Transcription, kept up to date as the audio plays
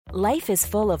Life is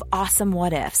full of awesome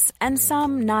what-ifs, and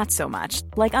some not so much,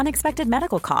 like unexpected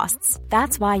medical costs.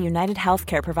 That's why United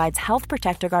Healthcare provides Health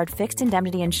Protector Guard fixed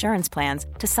indemnity insurance plans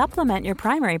to supplement your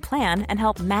primary plan and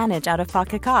help manage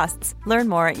out-of-pocket costs. Learn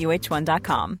more at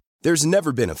uh1.com. There's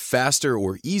never been a faster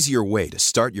or easier way to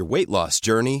start your weight loss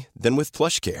journey than with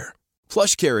PlushCare.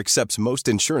 PlushCare accepts most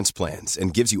insurance plans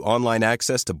and gives you online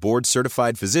access to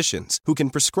board-certified physicians who can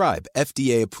prescribe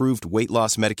FDA-approved weight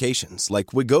loss medications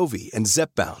like Wegovy and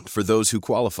Zepbound for those who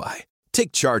qualify.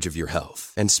 Take charge of your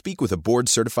health and speak with a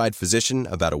board-certified physician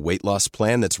about a weight loss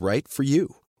plan that's right for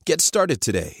you. Get started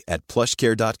today at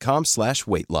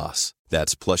plushcare.com/weight-loss.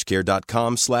 That's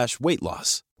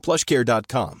plushcare.com/weight-loss.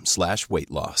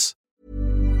 plushcare.com/weight-loss.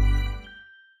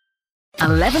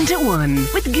 11 to 1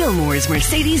 with Gilmore's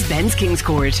Mercedes-Benz Kings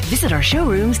Court. Visit our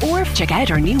showrooms or check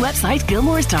out our new website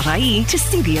gilmores.ie to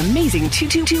see the amazing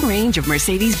 222 range of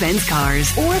Mercedes-Benz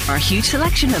cars or our huge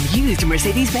selection of used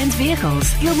Mercedes-Benz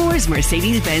vehicles. Gilmore's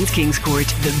Mercedes-Benz Kings Court,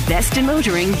 the best in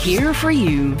motoring, here for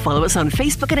you. Follow us on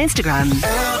Facebook and Instagram.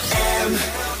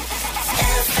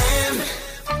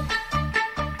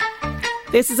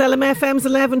 This is LMFM's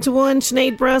 11 to 1.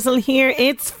 Sinead Brazel here.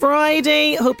 It's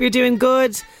Friday. Hope you're doing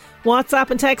good. WhatsApp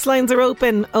and text lines are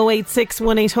open. 086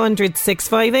 1800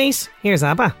 658. Here's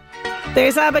ABBA.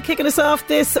 There's ABBA kicking us off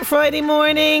this Friday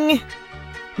morning.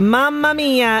 Mamma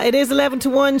mia. It is 11 to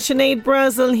 1. Sinead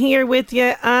Brazel here with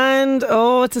you. And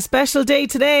it's a special day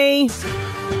today.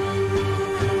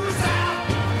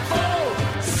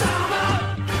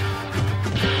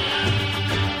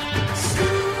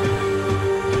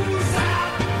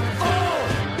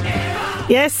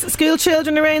 Yes, school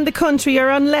children around the country are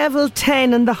on level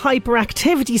 10 on the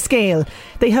hyperactivity scale.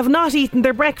 They have not eaten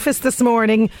their breakfast this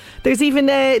morning. There's even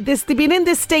they've been in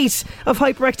this state of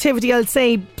hyperactivity, I'll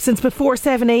say, since before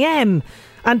 7 a.m.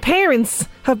 And parents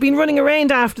have been running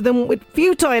around after them with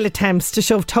futile attempts to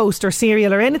shove toast or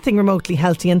cereal or anything remotely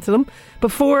healthy into them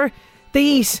before they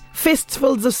eat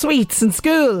fistfuls of sweets in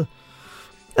school.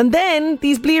 And then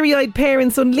these bleary-eyed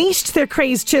parents unleashed their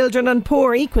crazed children on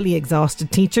poor, equally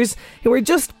exhausted teachers who were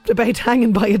just about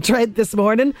hanging by a thread this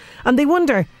morning. And they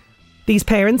wonder, these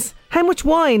parents, how much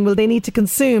wine will they need to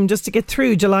consume just to get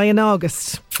through July and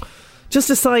August? Just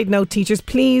a side note, teachers,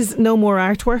 please no more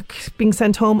artwork being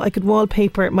sent home. I could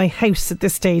wallpaper my house at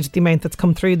this stage, the amount that's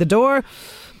come through the door.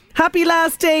 Happy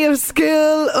last day of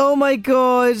school. Oh my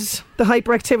God. The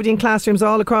hyperactivity in classrooms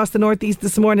all across the northeast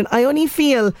this morning. I only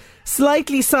feel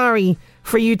slightly sorry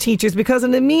for you teachers because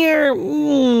in a mere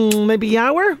maybe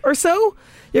hour or so,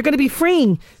 you're going to be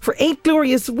free for 8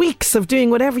 glorious weeks of doing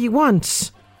whatever you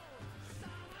want.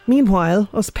 Meanwhile,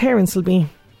 us parents will be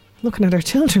looking at our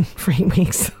children for 8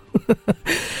 weeks.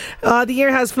 The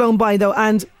year has flown by though,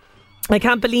 and I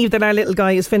can't believe that our little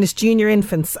guy has finished junior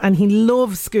infants and he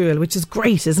loves school, which is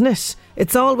great, isn't it?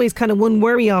 It's always kind of one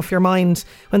worry off your mind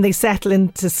when they settle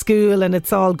into school and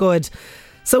it's all good.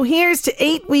 So here's to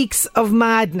 8 weeks of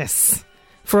madness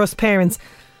for us parents.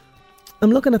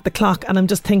 I'm looking at the clock and I'm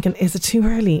just thinking, is it too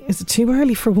early? Is it too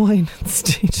early for wine at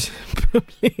stage? It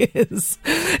probably is.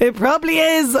 It probably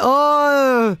is.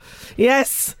 Oh,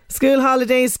 yes. School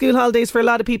holidays for a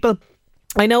lot of people.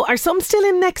 I know, are some still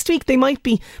in next week? They might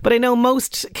be, but I know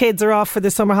most kids are off for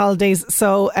the summer holidays.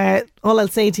 So all I'll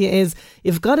say to you is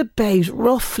you've got about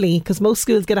roughly, because most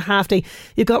schools get a half day,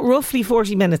 you've got roughly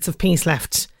 40 minutes of peace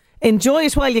left. Enjoy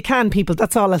it while you can, people.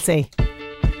 That's all I'll say.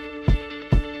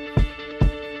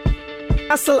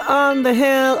 Castle on the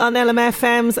Hill on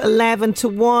LMFM's 11 to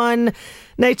 1.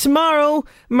 Now, tomorrow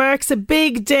marks a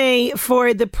big day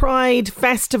for the Pride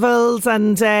festivals,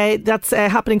 and that's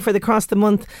happening across the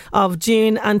month of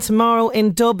June. And tomorrow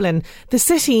in Dublin, the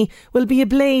city will be a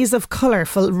blaze of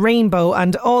colourful rainbow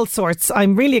and all sorts.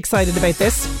 I'm really excited about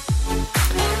this.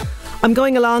 I'm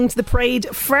going along to the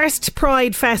first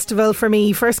Pride festival for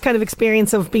me, first kind of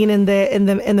experience of being in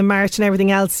the march and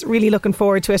everything else. Really looking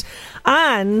forward to it.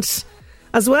 And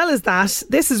as well as that,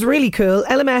 this is really cool.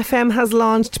 LMFM has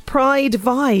launched Pride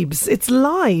Vibes. It's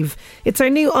live. It's our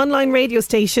new online radio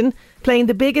station playing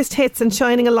the biggest hits and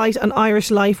shining a light on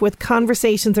Irish life with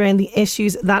conversations around the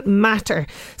issues that matter.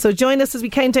 So join us as we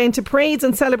count down to parades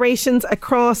and celebrations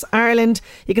across Ireland.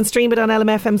 You can stream it on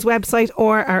LMFM's website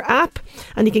or our app,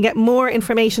 and you can get more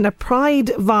information at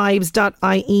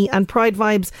pridevibes.ie. And Pride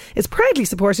Vibes is proudly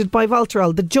supported by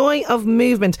Voltarol, the joy of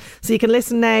movement. So you can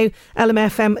listen now,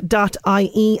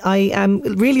 lmfm.ie. I am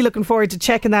really looking forward to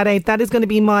checking that out. That is going to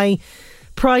be my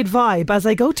Pride vibe as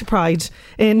I go to Pride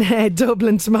in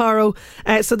Dublin tomorrow.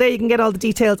 So there you can get all the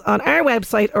details on our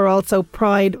website or also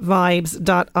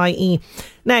pridevibes.ie.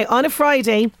 Now, on a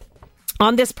Friday,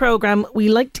 On this programme, we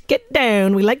like to get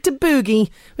down, we like to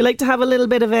boogie, we like to have a little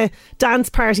bit of a dance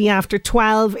party after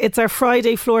 12. It's our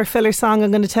Friday floor filler song. I'm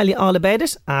going to tell you all about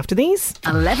it after these.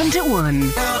 11 to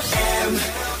 1.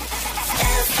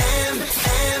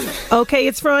 Okay,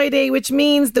 it's Friday, which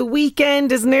means the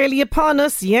weekend is nearly upon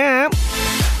us, yeah.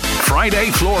 Friday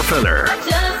floor filler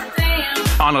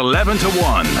on 11 to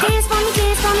 1.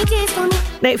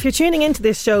 Now, if you're tuning into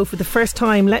this show for the first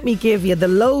time, let me give you the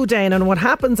lowdown on what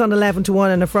happens on 11 to 1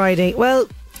 on a Friday. Well,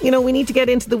 you know, we need to get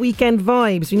into the weekend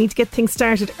vibes. We need to get things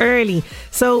started early.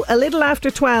 So a little after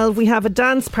 12, we have a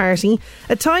dance party.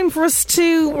 A time for us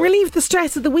to relieve the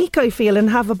stress of the week, I feel,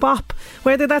 and have a bop.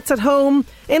 Whether that's at home,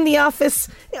 in the office,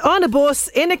 on a bus,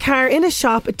 in a car, in a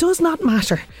shop, it does not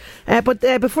matter. But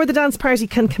before the dance party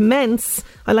can commence,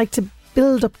 I like to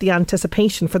build up the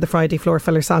anticipation for the Friday floor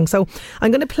filler song. So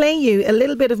I'm going to play you a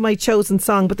little bit of my chosen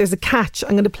song, but there's a catch.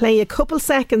 I'm going to play a couple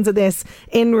seconds of this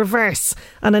in reverse,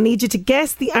 and I need you to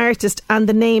guess the artist and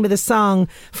the name of the song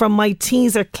from my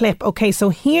teaser clip. Okay, so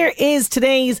here is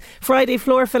today's Friday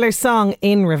floor filler song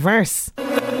in reverse.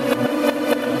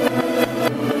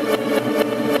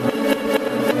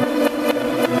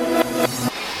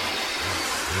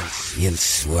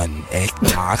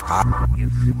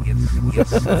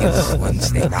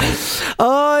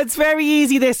 Oh, it's very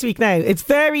easy this week now. It's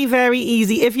very, very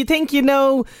easy. If you think you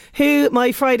know who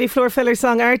my Friday floor filler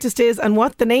song artist is and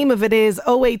what the name of it is,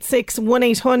 086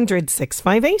 1800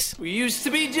 658. We used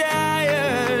to be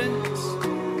giants.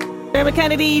 Dermot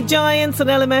Kennedy, Giants on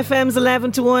LMFM's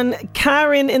 11 to 1.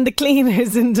 Karen in the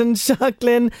Cleaners in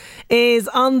Dunshaughlin is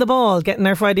on the ball, getting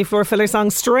our Friday floor filler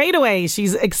song straight away.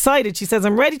 She's excited. She says,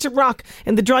 I'm ready to rock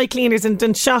in the dry cleaners in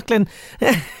Dunshaughlin.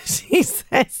 She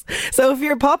says, so if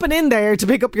you're popping in there to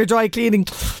pick up your dry cleaning,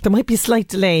 there might be a slight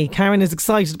delay. Karen is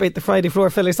excited about the Friday floor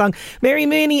filler song. Mary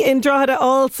Mooney in Drogheda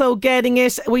also getting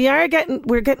it. We're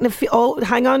getting a few. Oh,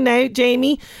 hang on now.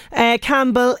 Jamie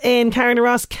Campbell in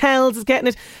Carnaross Kells is getting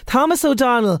it. Thomas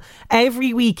O'Donnell,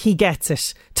 every week he gets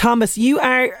it. Thomas, you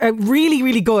are really,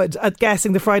 really good at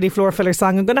guessing the Friday floor filler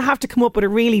song. I'm going to have to come up with a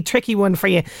really tricky one for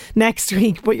you next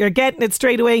week, but you're getting it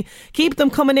straight away. Keep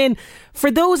them coming in. For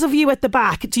those of you at the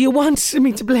back, do you want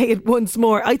me to play it once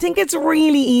more? I think it's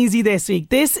really easy this week.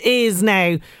 This is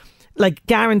now like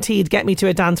guaranteed get me to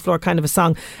a dance floor kind of a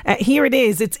song. Here it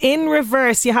is. It's in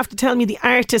reverse. You have to tell me the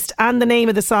artist and the name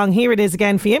of the song. Here it is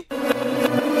again for you.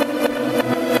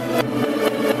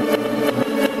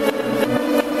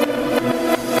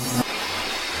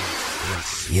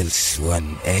 It's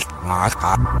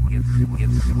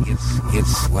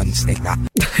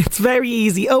very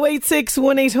easy. 086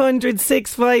 1800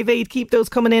 658. Keep those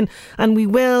coming in, and we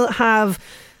will have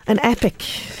an epic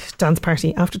dance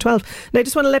party after 12. Now, I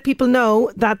just want to let people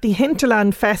know that the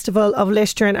Hinterland Festival of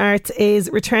Literature and Arts is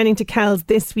returning to Kells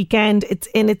this weekend. It's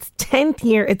in its 10th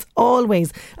year. It's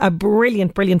always a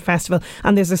brilliant, brilliant festival,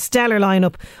 and there's a stellar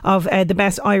lineup of the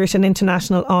best Irish and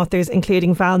international authors,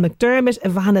 including Val McDermott.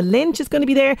 Ivana Lynch is going to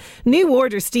be there. New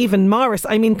Order, Stephen Morris.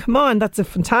 I mean, come on, that's a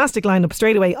fantastic lineup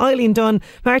straight away. Eileen Dunn,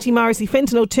 Marty Morrissey,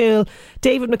 Fintan O'Toole,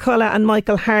 David McCullough and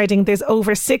Michael Harding. There's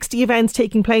over 60 events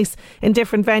taking place in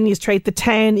different venues throughout the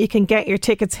town. You can get your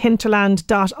tickets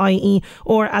hinterland.ie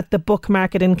or at the Book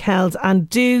Market in Kells, and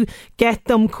do get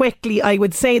them quickly. I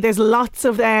would say there's lots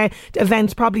of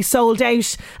events probably sold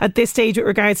out at this stage with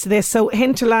regards to this, so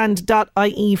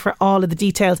hinterland.ie for all of the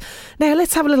details. Now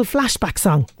let's have a little flashback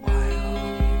song.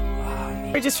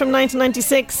 Just from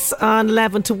 1996 on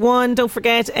 11 to 1. Don't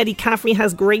forget, Eddie Caffrey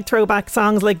has great throwback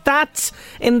songs like that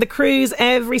in the cruise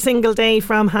every single day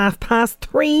from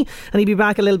 3:30, and he'll be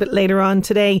back a little bit later on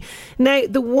today. Now,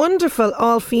 the wonderful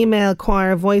all-female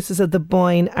choir Voices of the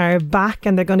Boyne are back,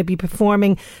 and they're going to be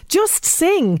performing Just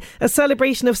Sing, a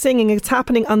celebration of singing. It's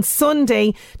happening on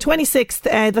Sunday 26th,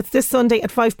 that's this Sunday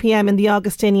at 5pm in the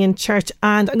Augustinian Church,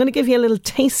 and I'm going to give you a little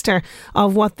taster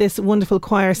of what this wonderful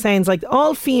choir sounds like.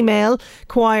 All-female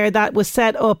choir that was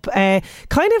set up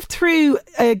kind of through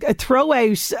a throw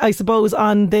out, I suppose,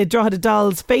 on the Drogheda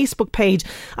Dolls Facebook page,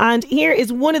 and here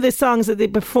is one of the songs that they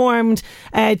performed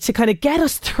to kind of get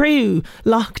us through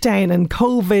lockdown and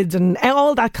COVID and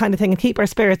all that kind of thing and keep our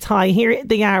spirits high. Here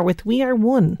they are with We Are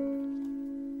One.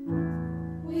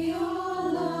 We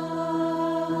all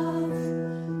love,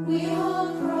 we all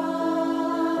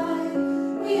cry,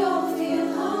 we all feel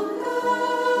hunger,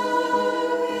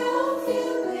 we all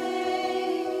feel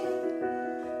pain,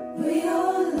 we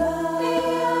all love,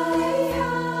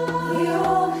 we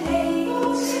all hate,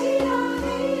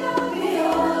 we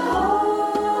all hope,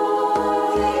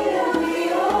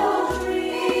 we all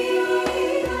dream,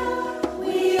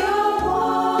 we are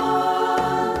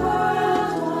one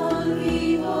world,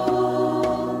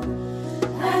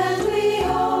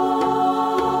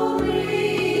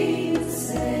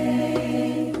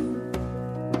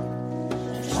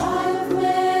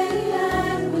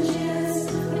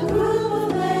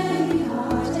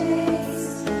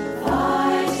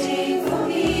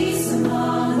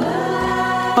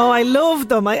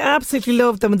 them. I absolutely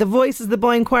love them. The Voices of the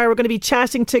Boyne Choir. We're going to be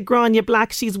chatting to Grania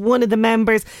Black. She's one of the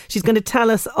members. She's going to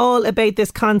tell us all about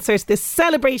this concert, this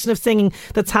celebration of singing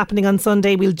that's happening on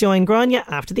Sunday. We'll join Grania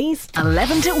after these.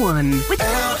 11 to 1 with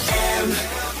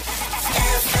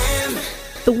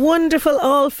The wonderful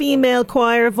all-female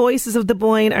choir Voices of the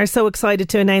Boyne are so excited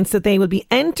to announce that they will be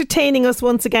entertaining us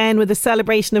once again with a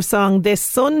celebration of song this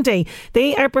Sunday.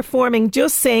 They are performing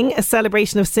Just Sing, a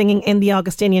celebration of singing in the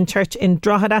Augustinian Church in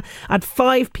Drogheda at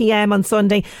 5 p.m. on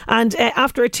Sunday. And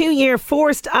after a 2-year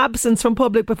forced absence from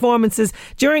public performances,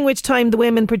 during which time the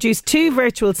women produced 2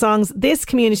 virtual songs, this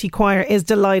community choir is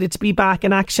delighted to be back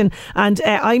in action. And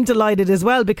I'm delighted as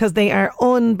well because they are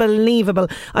unbelievable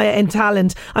in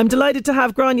talent. I'm delighted to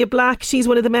have Grania Black. She's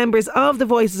one of the members of the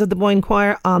Voices of the Boyne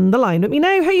Choir on the line with me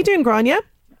now. How are you doing, Grania?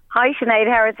 Hi Sinead,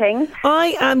 how are things?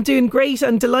 I am doing great.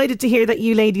 I'm delighted to hear that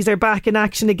you ladies are back in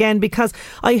action again because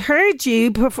I heard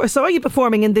you, saw you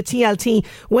performing in the TLT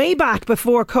way back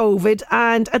before COVID,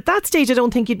 and at that stage I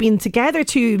don't think you'd been together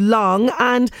too long,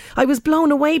 and I was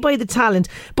blown away by the talent.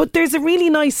 But there's a really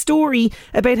nice story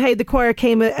about how the choir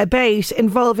came about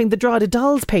involving the Drogheda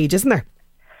Dolls page, isn't there?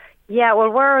 Yeah, well,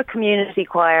 we're a community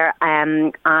choir,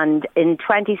 and in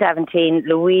 2017,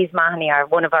 Louise Mahoney,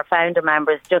 one of our founder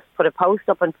members, just put a post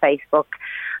up on Facebook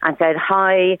and said,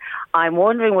 "Hi, I'm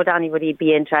wondering would anybody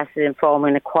be interested in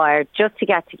forming a choir just to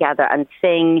get together and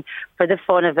sing for the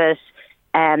fun of it."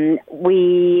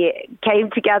 We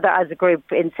came together as a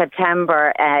group in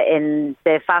September in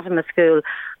the Fatima School,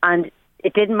 and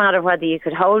it didn't matter whether you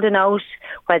could hold a note,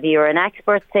 whether you're an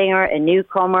expert singer, a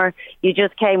newcomer. You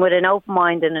just came with an open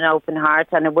mind and an open heart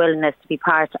and a willingness to be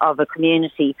part of a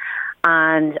community.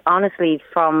 And honestly,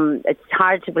 it's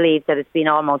hard to believe that it's been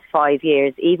almost 5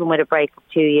 years, even with a break of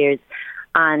 2 years.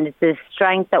 And the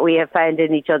strength that we have found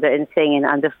in each other in singing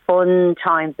and the fun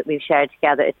times that we've shared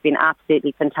together, it's been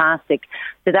absolutely fantastic.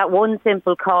 So that one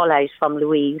simple call out from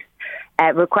Louise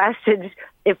requested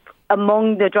if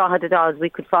among the Drogheda Dolls we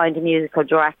could find a musical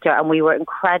director, and we were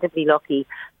incredibly lucky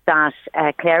that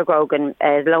Claire Grogan,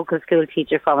 a local school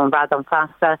teacher from Bradon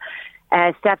Fasta,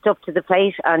 stepped up to the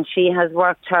plate, and she has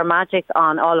worked her magic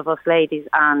on all of us ladies.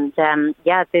 And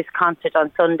this concert on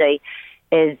Sunday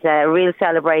is a real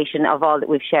celebration of all that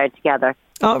we've shared together.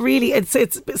 Oh, really? It's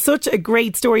such a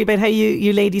great story about how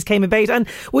you ladies came about. And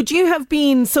would you have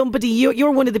been somebody,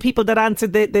 you're one of the people that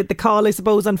answered the call, I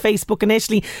suppose, on Facebook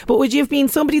initially, but would you have been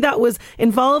somebody that was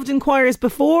involved in choirs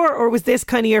before, or was this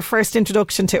kind of your first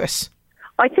introduction to it?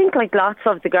 I think like lots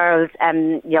of the girls,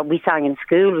 we sang in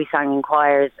school, we sang in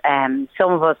choirs.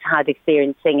 Some of us had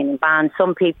experience singing in bands.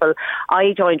 Some people,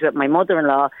 I joined with my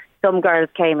mother-in-law. Some girls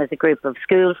came as a group of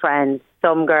school friends.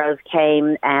 Some girls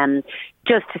came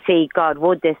just to see, God,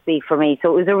 would this be for me? So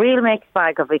it was a real mixed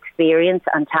bag of experience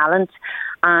and talent.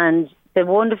 And the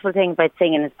wonderful thing about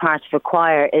singing as part of a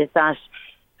choir is that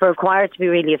for a choir to be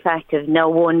really effective, no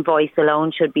one voice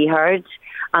alone should be heard.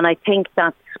 And I think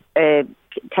that's a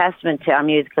testament to our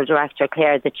musical director,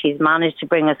 Claire, that she's managed to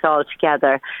bring us all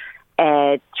together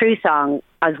through song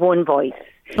as one voice.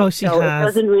 Oh, she has. It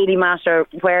doesn't really matter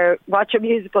what your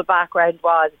musical background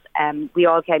was. We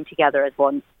all came together as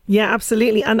one. Yeah,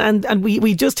 absolutely. And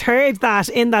we just heard that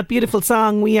in that beautiful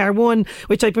song, We Are One,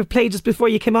 which I played just before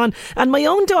you came on. And my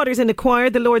own daughter's in a choir,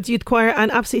 the Lord's Youth Choir,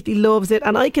 and absolutely loves it.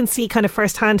 And I can see kind of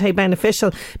firsthand how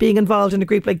beneficial being involved in a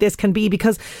group like this can be,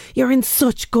 because you're in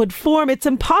such good form. It's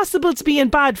impossible to be in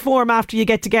bad form after you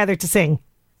get together to sing.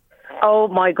 Oh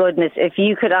my goodness, if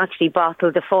you could actually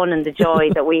bottle the fun and the joy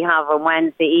that we have on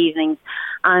Wednesday evenings.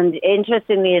 And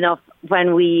interestingly enough,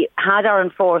 when we had our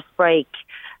enforced break,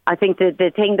 I think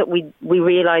the thing that we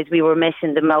realised we were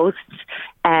missing the most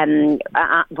when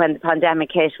the pandemic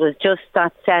hit was just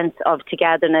that sense of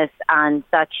togetherness and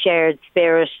that shared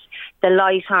spirit, the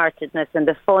lightheartedness and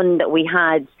the fun that we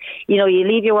had. You know, you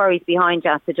leave your worries behind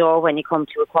you at the door when you come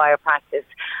to a choir practice.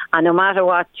 And no matter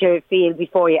what you feel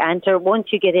before you enter, once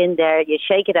you get in there, you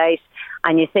shake it out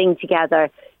and you sing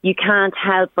together, you can't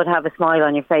help but have a smile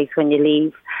on your face when you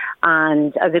leave.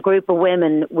 And as a group of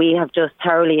women, we have just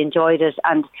thoroughly enjoyed it.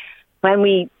 And when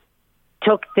we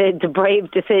took the brave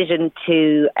decision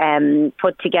to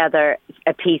put together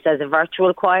a piece as a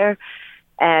virtual choir,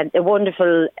 a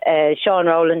wonderful Sean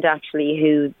Rowland, actually,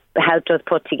 who helped us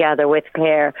put together with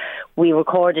Claire, we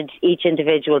recorded each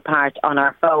individual part on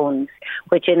our phones,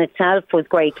 which in itself was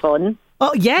great fun.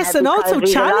 Oh, yes, and also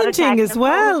challenging as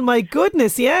well. My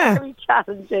goodness, yeah. Very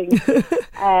challenging.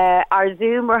 Our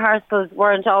Zoom rehearsals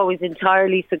weren't always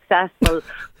entirely successful,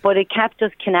 but it kept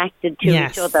us connected to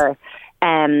each other.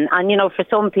 And, you know, for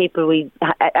some people,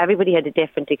 everybody had a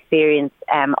different experience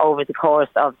over the course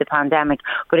of the pandemic,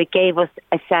 but it gave us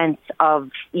a sense of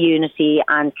unity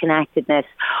and connectedness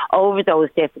over those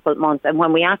difficult months. And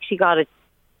when we actually got a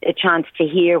chance to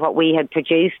hear what we had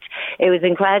produced, it was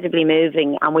incredibly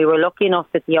moving. And we were lucky enough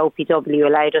that the OPW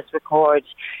allowed us to record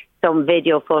some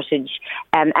video footage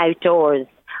outdoors.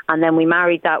 And then we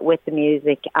married that with the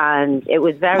music, and it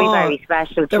was very, very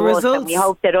special to us. And we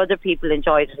hope that other people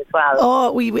enjoyed it as well.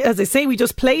 Oh, as I say, we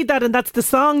just played that, and that's the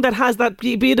song that has that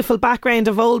beautiful background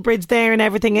of Old Bridge there and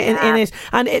everything in it.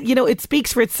 And it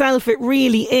speaks for itself. It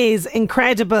really is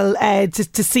incredible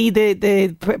to see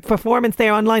the performance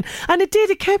there online. And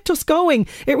it kept us going.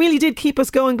 It really did keep us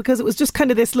going, because it was just kind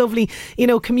of this lovely,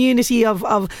 community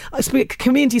of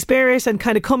community spirit and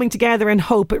kind of coming together and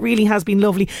hope. It really has been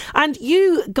lovely. And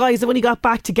you guys have only got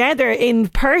back together in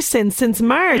person since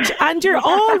March, and you're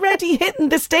already hitting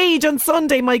the stage on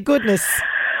Sunday. My goodness.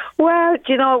 Well,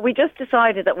 we just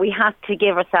decided that we had to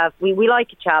give ourselves, we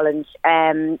like a challenge.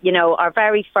 Our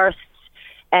very first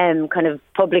kind of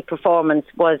public performance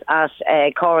was at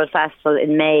a choral festival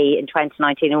in May in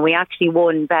 2019, and we actually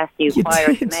won Best New Choir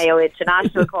at the Mayo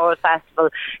International Choral Festival.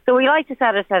 So we like to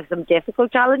set ourselves some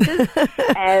difficult challenges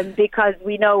because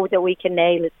we know that we can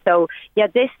nail it. So yeah,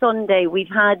 this Sunday we've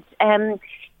had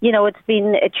it's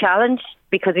been a challenge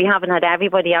because we haven't had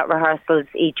everybody at rehearsals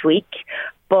each week.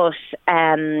 But,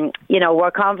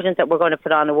 we're confident that we're going to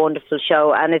put on a wonderful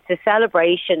show. And it's a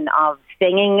celebration of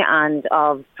singing and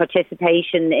of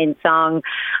participation in song.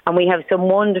 And we have some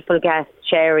wonderful guests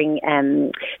sharing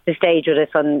the stage with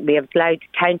us. We have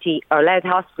Loud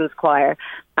Hospitals Choir,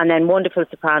 and then wonderful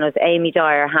sopranos, Amy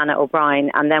Dyer, Hannah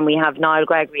O'Brien. And then we have Niall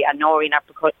Gregory and Noreen,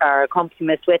 our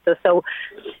accompanist, with us. So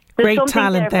there's great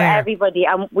talent there for everybody.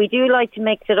 And we do like to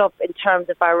mix it up in terms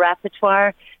of our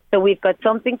repertoire. So we've got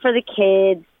something for the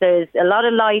kids. There's a lot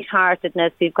of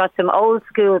lightheartedness. We've got some old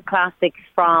school classics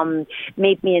from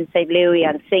Meet Me in St. Louis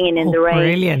and Singing in the Rain.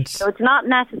 Brilliant. So it's not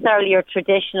necessarily your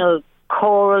traditional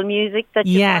choral music that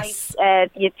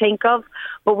you think of,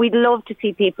 but we'd love to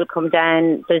see people come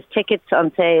down. There's tickets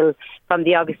on sale from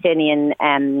the Augustinian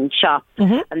shop,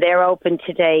 and they're open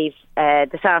today,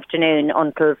 this afternoon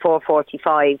until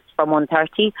 4:45 from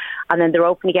 1:30, and then they're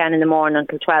open again in the morning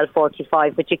until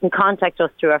 12:45. But you can contact us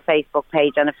through our Facebook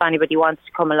page, and if anybody wants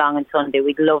to come along on Sunday,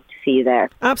 we'd love to see you there.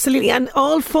 Absolutely. And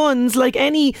all funds, like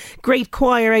any great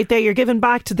choir out there, you're giving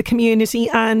back to the community,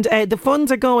 and the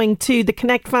funds are going to the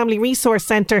Connect Family Resource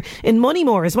Centre in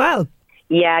Moneymore as well.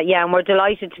 Yeah, and we're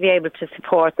delighted to be able to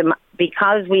support them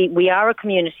because we are a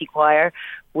community choir.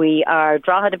 We are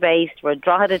Drogheda based, we're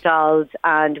Drogheda Dolls,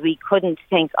 and we couldn't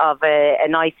think of a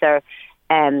nicer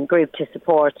group to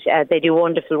support. They do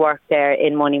wonderful work there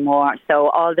in Moneymore, so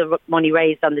all the money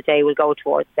raised on the day will go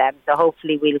towards them. So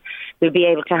hopefully we'll be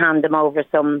able to hand them over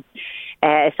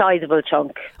a sizable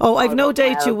chunk. Oh, I've no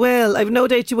doubt you will. I've no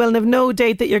doubt you will, and I've no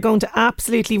doubt that you're going to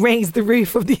absolutely raise the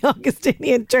roof of the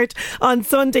Augustinian Church on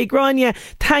Sunday. Grania,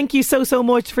 thank you so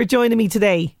much for joining me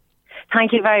today.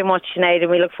 Thank you very much, Sinead,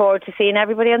 and we look forward to seeing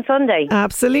everybody on Sunday.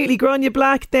 Absolutely. Grania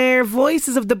Black there,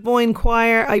 voices of the Boyne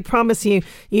Choir. I promise you,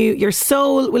 your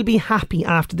soul will be happy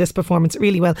after this performance. It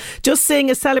really will. Just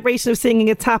Sing, a celebration of singing.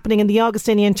 It's happening in the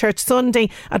Augustinian Church Sunday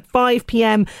at 5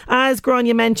 p.m. As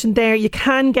Grania mentioned there, you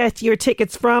can get your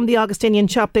tickets from the Augustinian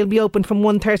shop. They'll be open from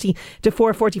 1:30 to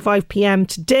 4:45 p.m.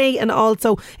 today, and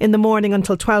also in the morning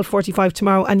until 12:45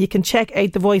 tomorrow. And you can check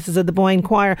out the Voices of the Boyne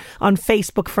Choir on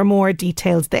Facebook for more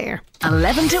details there.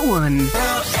 11 to 1.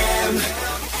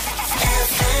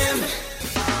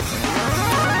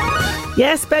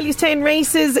 Yes, Bellewstown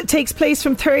Races takes place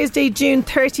from Thursday, June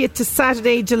 30th to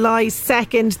Saturday, July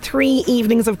 2nd. 3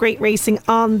 evenings of great racing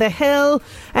on the hill.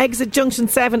 Exit Junction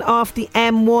 7 off the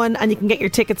M1, and you can get your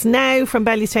tickets now from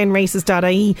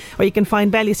bellewstownraces.ie, or you can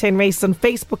find Bellewstown Races on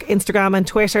Facebook, Instagram and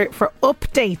Twitter for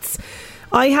updates.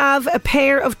 I have a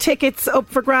pair of tickets up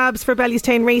for grabs for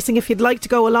Bellewstown Racing. If you'd like to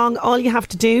go along, all you have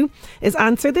to do is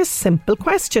answer this simple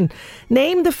question.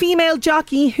 Name the female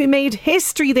jockey who made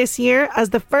history this year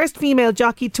as the first female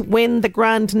jockey to win the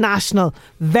Grand National.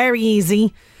 Very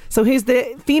easy. So who's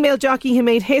the female jockey who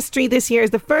made history this year as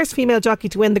the first female jockey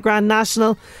to win the Grand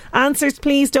National? Answers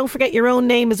please. Don't forget your own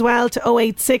name as well to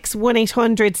 086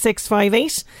 1800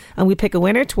 658, and we pick a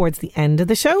winner towards the end of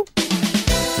the show.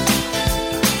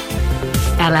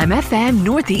 LMFM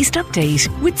Northeast Update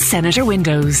with Senator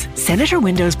Windows. Senator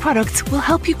Windows products will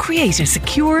help you create a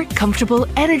secure, comfortable,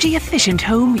 energy-efficient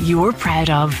home you're proud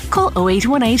of. Call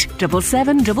 0818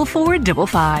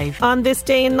 774455. On this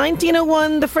day in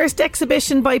 1901, the first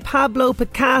exhibition by Pablo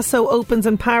Picasso opens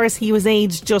in Paris. He was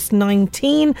aged just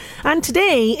 19. And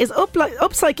today is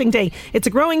Upcycling Day. It's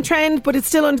a growing trend, but it's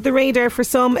still under the radar for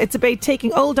some. It's about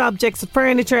taking old objects of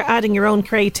furniture, adding your own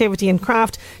creativity and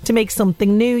craft to make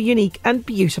something new, unique and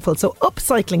beautiful. So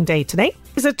Upcycling Day today.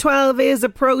 Is at 12 is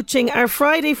approaching. Our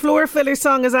Friday floor filler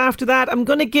song is after that. I'm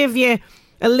going to give you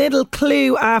a little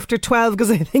clue after 12 because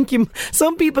I think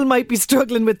some people might be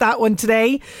struggling with that one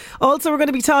today. Also, we're going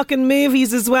to be talking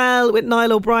movies as well with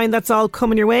Niall O'Brien. That's all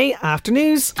coming your way after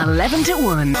news. 11 to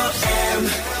 1.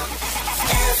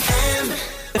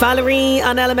 Valerie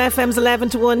on LMFM's 11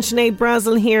 to 1. Sinead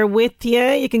Brazel here with you.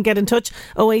 You can get in touch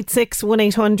 086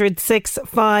 1800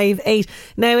 658.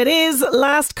 Now it is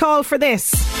last call for this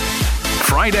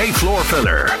Friday floor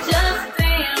filler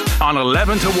on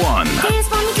 11 to 1.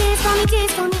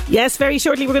 Yes, very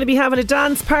shortly we're going to be having a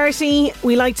dance party.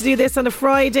 We like to do this on a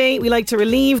Friday. We like to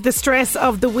relieve the stress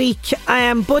of the week.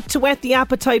 But to whet the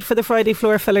appetite for the Friday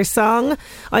floor filler song,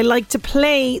 I like to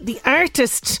play the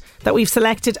artist that we've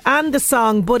selected and the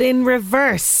song, but in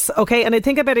reverse. Okay, and I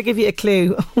think I better give you a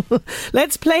clue.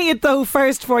 Let's play it though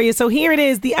first for you. So here it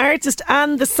is, the artist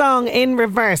and the song in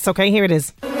reverse. Okay, here it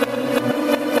is.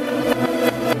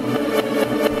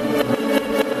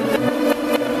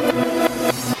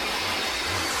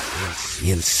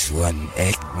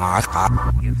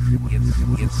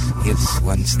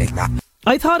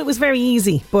 I thought it was very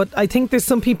easy, but I think there's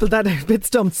some people that are a bit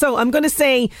stumped. So I'm going to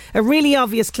say a really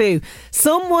obvious clue.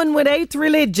 Someone without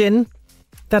religion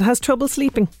that has trouble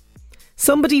sleeping.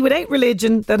 Somebody without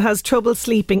religion that has trouble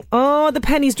sleeping. Oh, the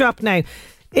penny's dropped now.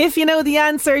 If you know the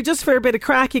answer, just for a bit of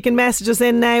crack, you can message us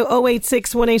in now,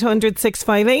 086 1800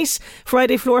 658.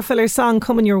 Friday floor filler song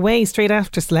coming your way straight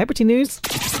after celebrity news.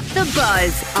 The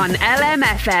Buzz on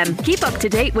LMFM. Keep up to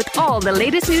date with all the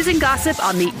latest news and gossip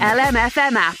on the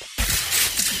LMFM app.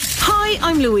 Hi,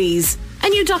 I'm Louise. A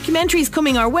new documentary is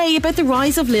coming our way about the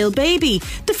rise of Lil Baby.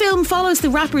 The film follows the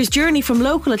rapper's journey from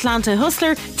local Atlanta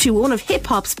hustler to one of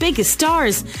hip-hop's biggest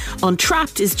stars.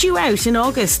 Untrapped is due out in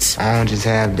August. I don't just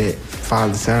have that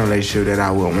father-son relationship that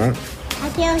I would want.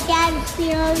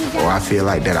 Or I feel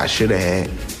like that I should have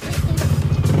had.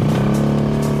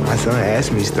 My son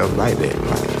asked me stuff like that.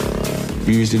 Like,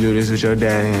 you used to do this with your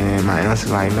daddy, and my answer's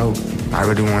like, no. I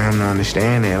really want him to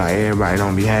understand that. Like, everybody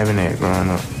don't be having that growing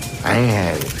up. I ain't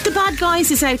had it. The Bad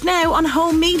Guys is out now on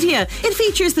home media. It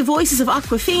features the voices of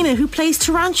Awkwafina, who plays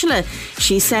Tarantula.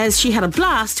 She says she had a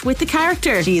blast with the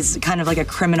character. She's kind of like a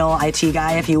criminal IT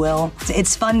guy, if you will.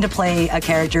 It's fun to play a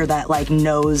character that like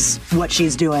knows what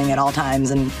she's doing at all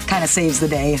times and kind of saves the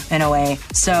day in a way.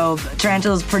 So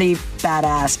Tarantula's pretty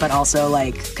badass, but also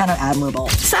like kind of admirable.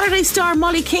 Saturday star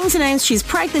Molly Kings announced she's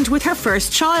pregnant with her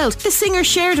first child. The singer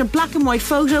shared a black and white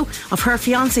photo of her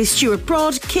fiancé Stuart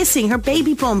Broad kissing her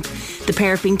baby bump. The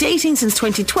pair have been dating since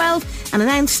 2012 and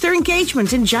announced their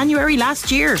engagement in January last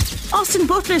year. Austin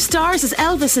Butler stars as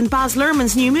Elvis in Baz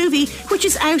Luhrmann's new movie, which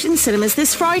is out in cinemas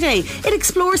this Friday. It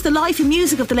explores the life and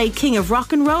music of the late king of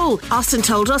rock and roll. Austin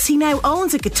told us he now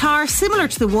owns a guitar similar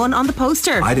to the one on the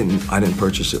poster. I didn't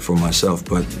purchase it for myself,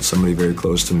 but somebody very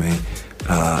close to me,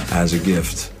 as a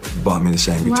gift, bought me the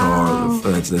same guitar. Wow.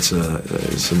 It's a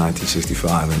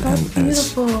 1965, and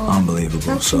it's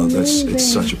unbelievable. So it's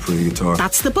such a pretty guitar.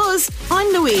 That's The Buzz. I'm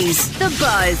Louise. The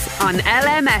Buzz on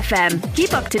LMFM.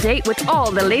 Keep up to date with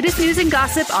all the latest news and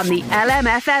gossip on the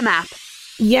LMFM app.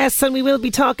 Yes, and we will be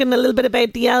talking a little bit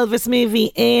about the Elvis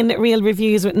movie in Real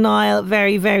Reviews with Niall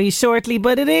very, very shortly.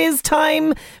 But it is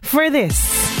time for this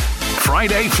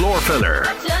Friday floor filler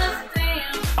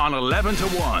on 11 to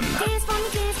 1.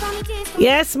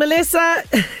 Yes, Melissa,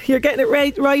 you're getting it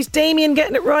right. Damien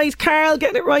getting it right. Carl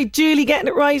getting it right. Julie getting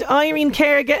it right. Irene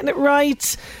Kerr getting it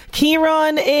right.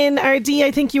 Kieran in RD,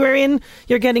 I think you were in.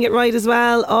 You're getting it right as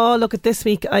well. Oh, look at this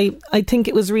week. I think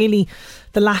it was really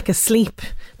the lack of sleep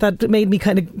that made me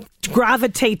kind of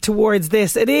gravitate towards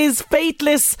this. It is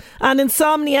Faithless and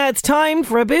Insomnia. It's time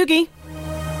for a boogie.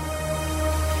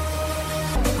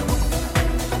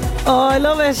 Oh, I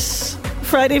love it.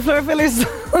 Friday floor fillers.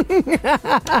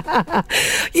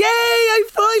 Yay, I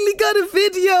finally got a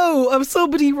video of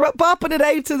somebody bopping it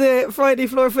out to the Friday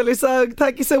Floor Filler song.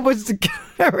 Thank you so much to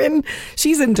Karen.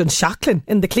 She's in Dunshaughlin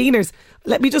in the cleaners.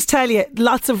 Let me just tell you,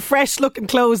 lots of fresh looking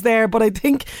clothes there, but I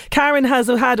think Karen has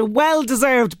had a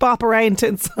well-deserved bop around to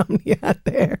Insomnia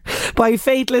there by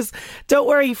Faithless. Don't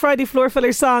worry, Friday Floor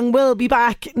Filler song will be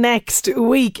back next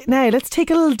week. Now, let's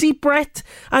take a little deep breath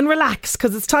and relax,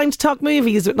 because it's time to talk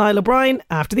movies with Niall O'Brien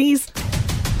after these.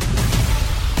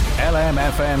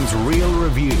 LMFM's Real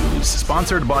Reviews,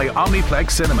 sponsored by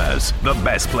Omniplex Cinemas, the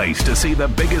best place to see the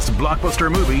biggest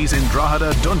blockbuster movies in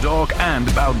Drogheda, Dundalk and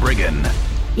Balbriggan.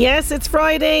 Yes, it's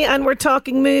Friday and we're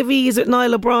talking movies with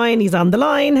Niall O'Brien. He's on the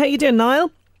line. How you doing,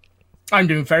 Niall? I'm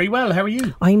doing very well. How are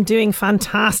you? I'm doing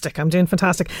fantastic.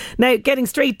 Now, getting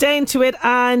straight down to it,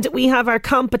 and we have our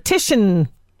competition.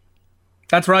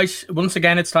 That's right. Once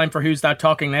again, it's time for Who's That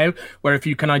Talking Now, where if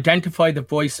you can identify the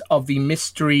voice of the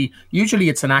mystery, usually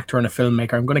it's an actor and a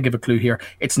filmmaker. I'm going to give a clue here.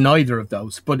 It's neither of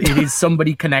those, but it is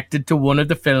somebody connected to one of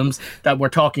the films that we're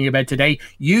talking about today.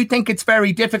 You think it's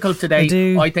very difficult today. I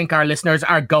do. I think our listeners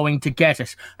are going to get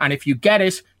it. And if you get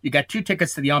it, you get 2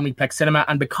 tickets to the Omniplex Cinema.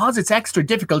 And because it's extra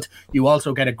difficult, you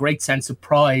also get a great sense of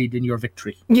pride in your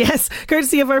victory. Yes,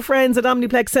 courtesy of our friends at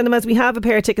Omniplex Cinemas, we have a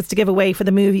pair of tickets to give away for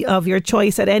the movie of your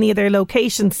choice at any of their locations.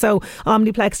 So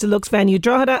Omniplex Deluxe Venue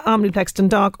Drogheda, Omniplex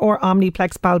Dundalk or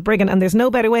Omniplex Balbriggan. And there's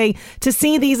no better way to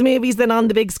see these movies than on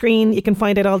the big screen. You can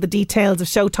find out all the details of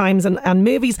showtimes and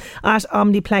movies at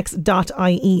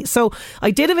omniplex.ie. So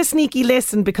I did have a sneaky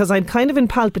listen because I'm kind of in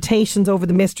palpitations over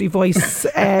the mystery voice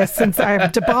since our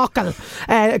debacle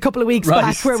a couple of weeks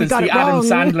back where we got it wrong.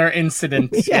 Since the Adam Sandler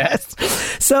incident. Yes.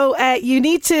 So you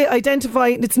need to identify,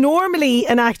 it's normally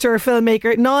an actor or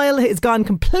filmmaker. Niall has gone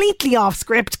completely off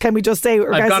script, can we just say?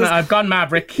 I've gone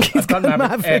Maverick.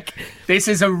 This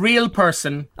is a real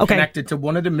person connected to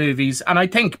one of the movies, and I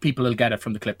think people will get it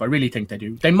from the clip. I really think they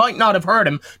do. They might not have heard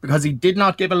him because he did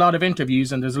not give a lot of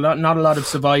interviews, and there's not a lot of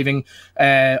surviving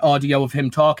audio of him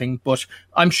talking, but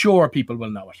I'm sure people will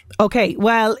know it. Okay,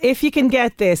 well, if you can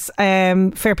get this,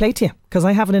 fair play to you, because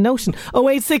I haven't a notion.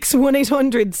 086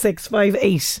 1800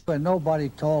 658. But nobody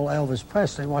told Elvis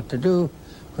Presley what to do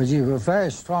because he was a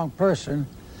very strong person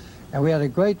and we had a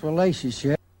great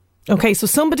relationship. Okay, so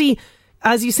somebody,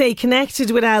 as you say, connected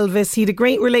with Elvis. He had a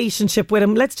great relationship with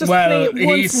him. Let's just play it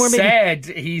once more.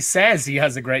 He says he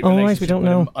has a great relationship right, we don't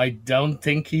know. with him. I don't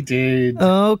think he did.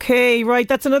 Okay, right,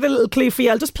 that's another little clue for you.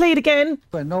 I'll just play it again.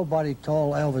 But nobody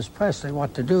told Elvis Presley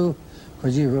what to do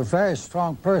because he was a very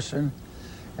strong person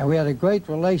and we had a great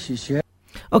relationship.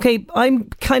 Okay, I'm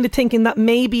kind of thinking that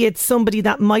maybe it's somebody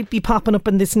that might be popping up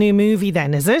in this new movie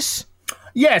then, is it?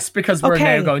 Yes, because we're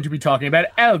now going to be talking about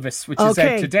Elvis, which is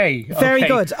out today. Very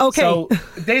good. Okay. So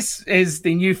this is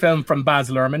the new film from Baz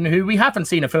Luhrmann, who we haven't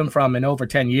seen a film from in over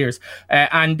 10 years.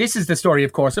 And this is the story,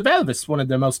 of course, of Elvis, one of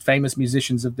the most famous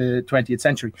musicians of the 20th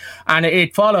century. And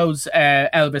it follows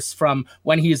Elvis from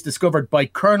when he is discovered by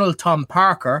Colonel Tom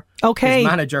Parker, his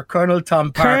manager, Colonel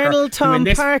Tom Parker. Colonel Tom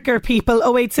Parker, people.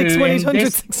 086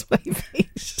 1800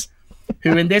 658.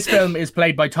 Who in this film is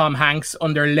played by Tom Hanks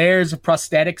under layers of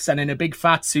prosthetics and in a big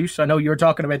fat suit. I know you were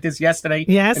talking about this yesterday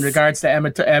in regards to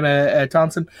Emma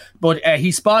Thompson. But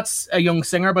he spots a young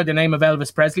singer by the name of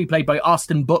Elvis Presley, played by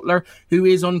Austin Butler, who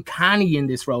is uncanny in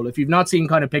this role. If you've not seen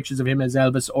kind of pictures of him as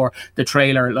Elvis or the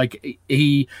trailer, like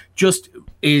he just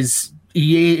is...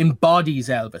 He embodies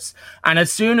Elvis. And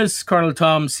as soon as Colonel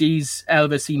Tom sees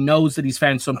Elvis, he knows that he's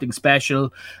found something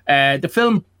special. The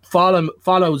film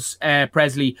follows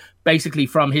Presley basically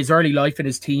from his early life in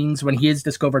his teens when he is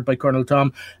discovered by Colonel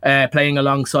Tom, playing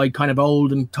alongside kind of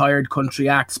old and tired country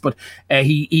acts. But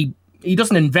he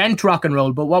doesn't invent rock and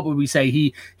roll, but what would we say?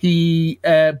 He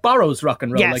borrows rock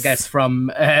and roll, I guess,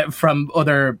 from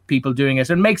other people doing it,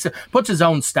 and puts his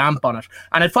own stamp on it.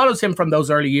 And it follows him from those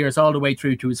early years all the way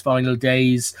through to his final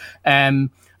days.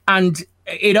 And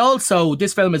it also,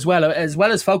 this film as well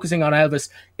as focusing on Elvis,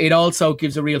 it also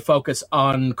gives a real focus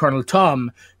on Colonel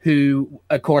Tom, who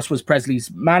of course was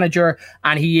Presley's manager,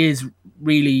 and he is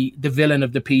really the villain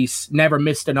of the piece. Never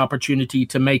missed an opportunity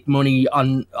to make money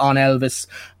on Elvis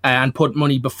and put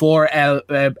money before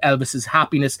Elvis's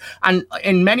happiness, and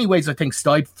in many ways I think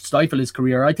stifle his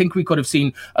career. I think we could have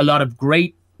seen a lot of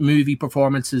great movie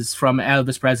performances from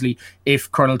Elvis Presley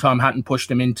if Colonel Tom hadn't pushed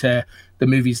him into the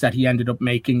movies that he ended up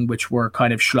making, which were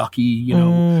kind of schlocky, you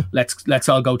know, let's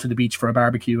all go to the beach for a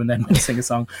barbecue and then we'll sing a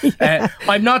song.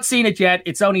 I've not seen it yet.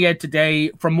 It's only out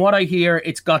today. From what I hear,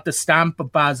 it's got the stamp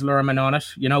of Baz Luhrmann on it.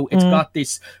 You know, it's got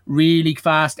this really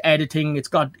fast editing. It's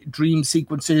got dream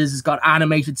sequences. It's got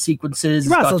animated sequences.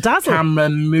 It's Razzle got dazzle. camera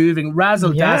moving.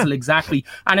 Razzle dazzle, exactly.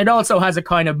 And it also has a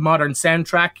kind of modern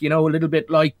soundtrack, you know, a little bit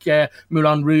like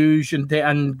Moulin Rouge and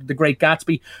The Great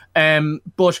Gatsby.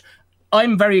 But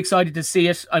I'm very excited to see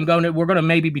it. We're going to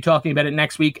maybe be talking about it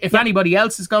next week. If anybody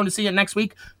else is going to see it next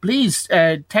week, please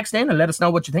text in and let us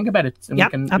know what you think about it.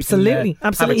 And absolutely.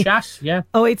 Have a chat. Yeah.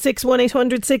 086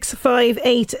 1800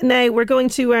 658. Now we're going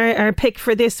to our pick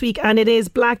for this week, and it is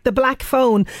The Black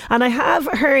Phone. And I have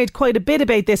heard quite a bit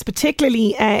about this,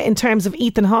 particularly in terms of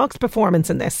Ethan Hawke's performance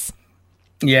in this.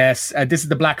 Yes, this is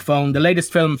The Black Phone, the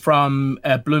latest film from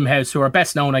Blumhouse, who are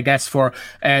best known, I guess, for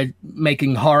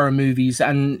making horror movies.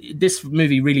 And this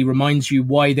movie really reminds you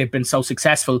why they've been so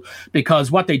successful, because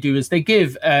what they do is they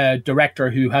give a director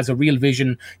who has a real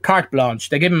vision carte blanche.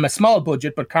 They give him a small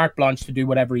budget, but carte blanche to do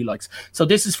whatever he likes. So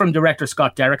this is from director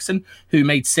Scott Derrickson, who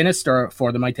made Sinister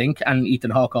for them, I think, and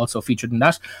Ethan Hawke also featured in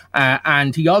that.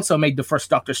 And he also made the first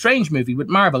Doctor Strange movie with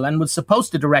Marvel and was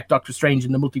supposed to direct Doctor Strange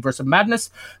in the Multiverse of Madness,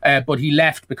 but he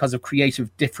left because of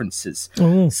creative differences.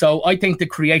 So I think the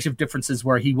creative differences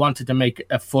were he wanted to make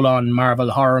a full-on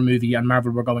Marvel horror movie, and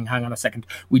Marvel were going, hang on a second,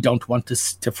 we don't want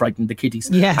to frighten the kiddies.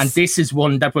 Yes. And this is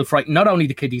one that will frighten not only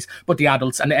the kiddies but the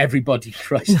adults and everybody,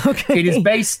 right? Okay.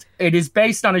 It is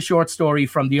based on a short story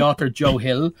from the author Joe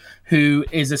Hill, who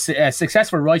is a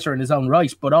successful writer in his own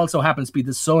right, but also happens to be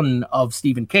the son of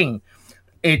Stephen King.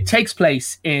 It takes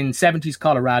place in 70s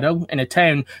Colorado, in a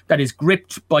town that is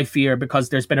gripped by fear because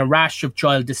there's been a rash of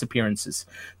child disappearances.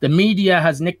 The media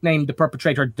has nicknamed the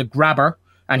perpetrator the Grabber,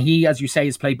 and he, as you say,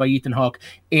 is played by Ethan Hawke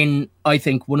in, I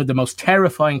think, one of the most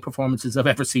terrifying performances I've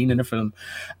ever seen in a film.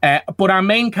 But our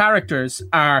main characters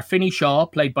are Finney Shaw,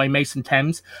 played by Mason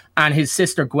Thames, and his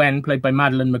sister Gwen, played by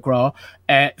Madeleine McGraw.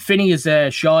 Finney is a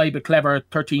shy but clever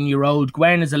 13-year-old.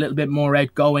 Gwen is a little bit more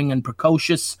outgoing and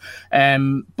precocious,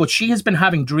 but she has been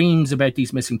having dreams about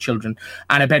these missing children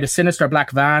and about a sinister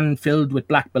black van filled with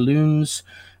black balloons.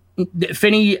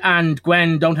 Finney and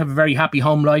Gwen don't have a very happy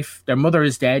home life. Their mother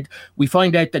is dead. We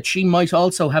find out that she might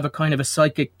also have a kind of a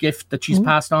psychic gift that she's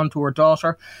passed on to her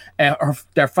daughter.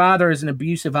 Their father is an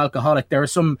abusive alcoholic. There are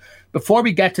some, before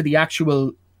we get to the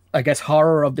actual, I guess,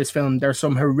 horror of this film, there are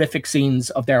some horrific scenes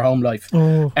of their home life.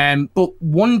 But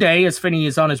one day, as Finney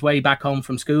is on his way back home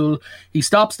from school, he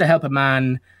stops to help a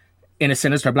man in a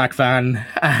sinister black van,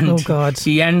 and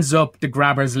he ends up the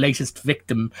Grabber's latest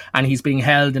victim, and he's being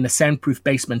held in a soundproof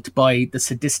basement by the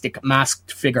sadistic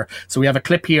masked figure. So we have a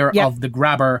clip here of the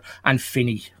Grabber and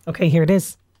Finney. Okay, here it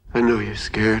is. I know you're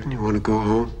scared and you want to go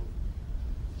home.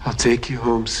 I'll take you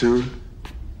home soon.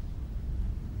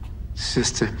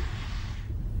 Sister,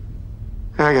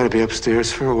 I gotta be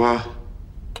upstairs for a while.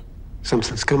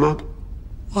 Something's come up.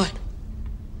 What?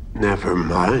 Never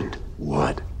mind.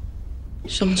 What?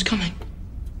 Someone's coming.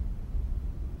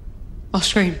 I'll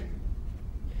scream.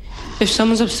 If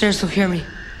someone's upstairs, they'll hear me.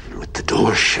 With the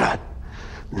door shut,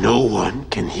 no one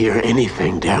can hear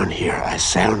anything down here. I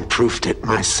soundproofed it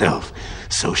myself.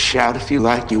 So shout if you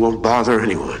like, you won't bother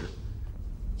anyone.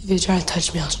 If you try to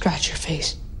touch me, I'll scratch your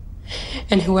face.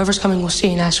 And whoever's coming will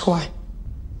see and ask why.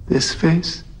 This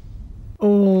face?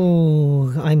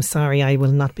 Oh, I'm sorry. I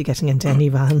will not be getting into any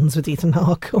vans with Ethan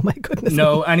Hawke. Oh my goodness.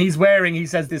 No, and he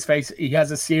says this face, he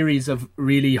has a series of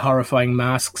really horrifying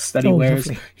masks that he wears.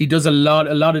 Lovely. He does a lot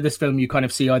of this film, you kind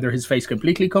of see either his face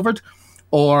completely covered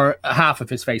or half of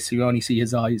his face, so you only see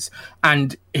his eyes.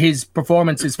 And his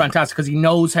performance is fantastic because he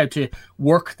knows how to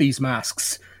work these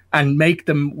masks and make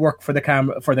them work for the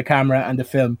camera and the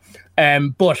film.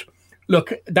 But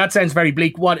look, that sounds very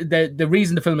bleak. What the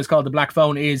reason the film is called The Black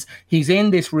Phone is he's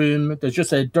in this room, there's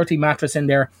just a dirty mattress in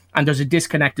there, and there's a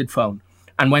disconnected phone.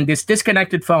 And when this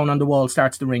disconnected phone on the wall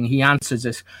starts to ring, he answers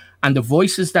it. And the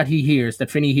voices that he hears,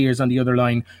 that Finney hears on the other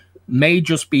line, may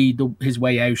just be his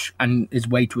way out and his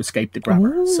way to escape the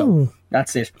Grabber. Ooh. So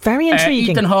that's it. Very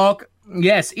intriguing. Ethan Hawke.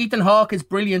 Yes, Ethan Hawke is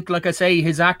brilliant. Like I say,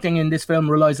 his acting in this film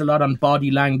relies a lot on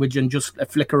body language and just a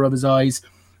flicker of his eyes.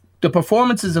 The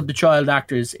performances of the child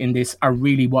actors in this are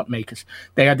really what make it.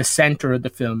 They are the centre of the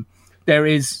film. There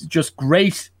is just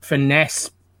great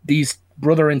finesse. These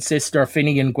brother and sister,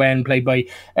 Finney and Gwen, played by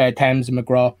Thames and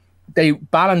McGraw, they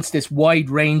balance this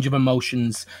wide range of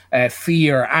emotions,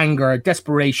 fear, anger,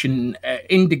 desperation,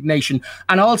 indignation,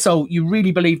 and also you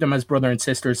really believe them as brother and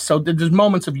sisters. So there's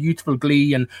moments of youthful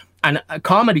glee and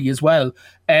comedy as well.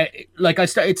 Like I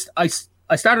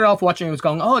started off watching, I was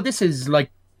going, oh, this is like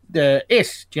the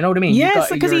It. Do you know what I mean?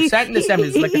 Yes, because he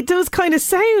does kind of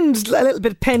sound a little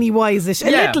bit Pennywise-ish. A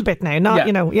little bit now, not,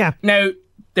 Now,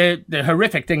 the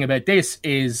horrific thing about this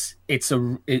is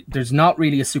there's not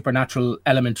really a supernatural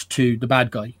element to the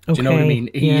bad guy. Do you know what I mean?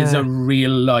 He is a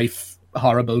real life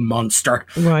horrible monster.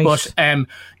 Right. But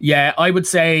I would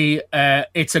say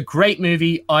it's a great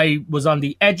movie. I was on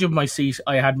the edge of my seat.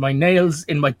 I had my nails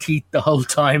in my teeth the whole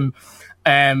time.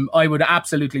 I would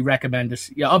absolutely recommend it.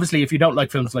 Yeah, obviously, if you don't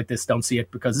like films like this, don't see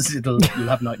it because you'll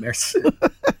have nightmares.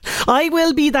 I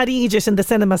will be that idiot in the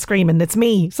cinema screaming, it's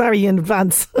me, sorry in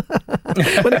advance,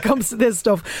 when it comes to this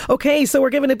stuff. Okay, so we're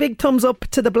giving a big thumbs up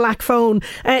to The Black Phone.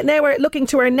 Now we're looking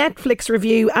to our Netflix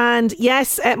review, and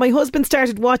yes, my husband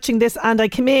started watching this and I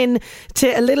came in to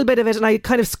a little bit of it and I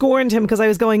kind of scorned him because I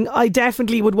was going, I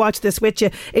definitely would watch this with you.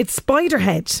 It's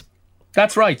Spiderhead.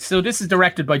 That's right. So this is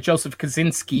directed by Joseph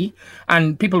Kosinski,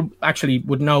 and people actually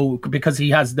would know because he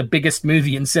has the biggest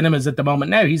movie in cinemas at the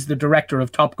moment now. He's the director of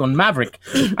Top Gun Maverick,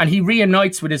 and he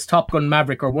reunites with his Top Gun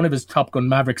Maverick, or one of his Top Gun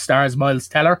Maverick stars, Miles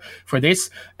Teller, for this.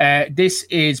 This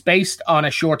is based on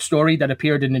a short story that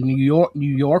appeared in the New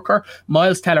Yorker.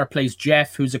 Miles Teller plays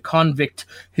Jeff, who's a convict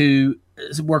who...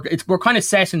 We're kind of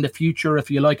set in the future, if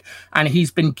you like, and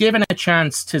he's been given a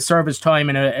chance to serve his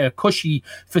time in a cushy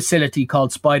facility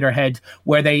called Spiderhead,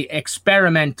 where they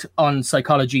experiment on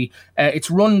psychology.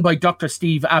 It's run by Dr.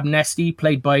 Steve Abnesti,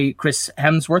 played by Chris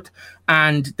Hemsworth,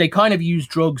 and they kind of use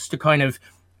drugs to kind of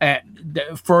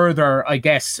further, I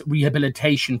guess,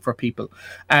 rehabilitation for people.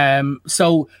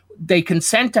 So they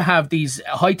consent to have these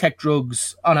high-tech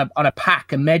drugs on a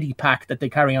pack, a Medipack that they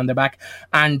carry on their back,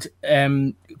 and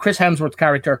Chris Hemsworth's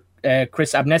character,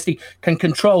 Chris Abnesti, can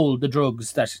control the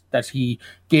drugs that he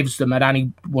gives them at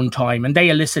any one time, and they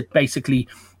elicit basically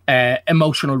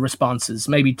emotional responses,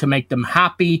 maybe to make them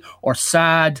happy or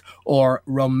sad or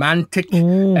romantic.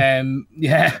 And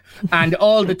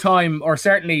all the time, or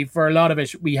certainly for a lot of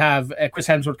it, we have Chris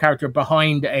Hemsworth character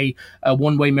behind a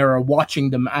one-way mirror watching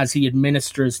them as he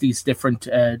administers these different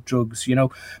drugs. You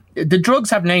know, the drugs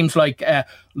have names like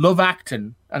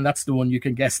Lovactin, and that's the one you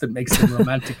can guess that makes them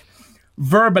romantic.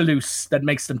 Verbaluse, that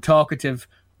makes them talkative.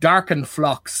 Darken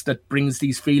Flocks, that brings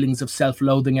these feelings of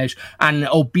self-loathing out, and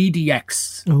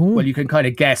OBDX. Well, you can kind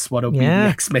of guess what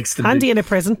OBDX makes them handy do. In a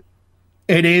prison.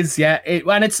 It is, yeah.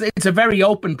 And it's a very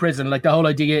open prison. Like, the whole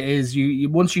idea is you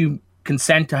once you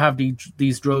consent to have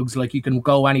these drugs, like, you can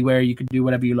go anywhere, you can do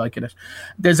whatever you like in it.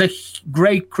 There's a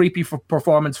great creepy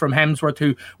performance from Hemsworth,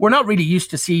 who we're not really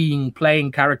used to seeing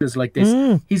playing characters like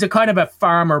this. He's a kind of a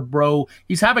farmer bro.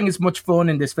 He's having as much fun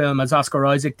in this film as Oscar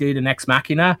Isaac did in Ex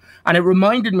Machina, and it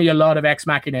reminded me a lot of Ex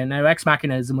Machina. Now, Ex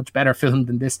Machina is a much better film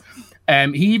than this.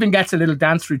 He even gets a little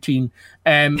dance routine.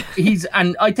 And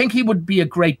I think he would be a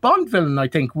great Bond villain. I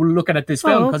think we're looking at this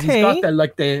film because he's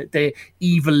got the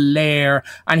evil lair,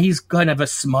 and he's kind of a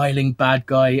smiling bad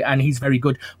guy, and he's very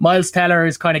good. Miles Teller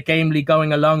is kind of gamely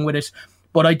going along with it,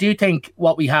 but I do think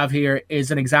what we have here is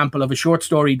an example of a short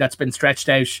story that's been stretched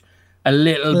out a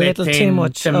little bit thin too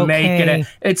much to make it.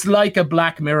 It's like a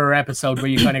Black Mirror episode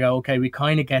where you kind of go, okay, we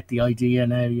kind of get the idea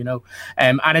now, you know.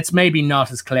 And it's maybe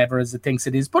not as clever as it thinks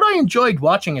it is, but I enjoyed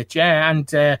watching it,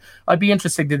 and I'd be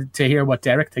interested to hear what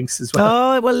Derek thinks as well.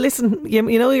 Oh, well, listen, you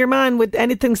know your man with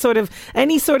any sort of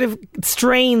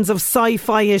strains of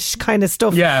sci-fi-ish kind of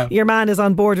stuff. Yeah, your man is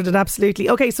on board with it, absolutely.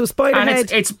 Okay, so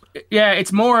Spiderhead. And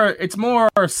it's more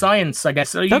science, I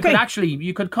guess. So you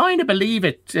could kind of believe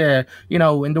it, you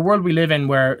know, in the world we live in,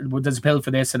 where there's a pill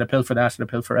for this and a pill for that and a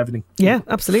pill for everything. Yeah,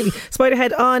 absolutely.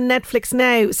 Spiderhead on Netflix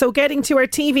now. So getting to our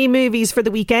TV movies for the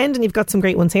weekend, and you've got some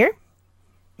great ones here.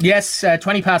 Yes,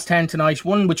 10:20 tonight,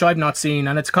 one which I've not seen,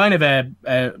 and it's kind of a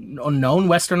unknown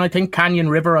Western, I think, Canyon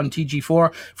River on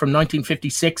TG4 from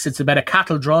 1956. It's about a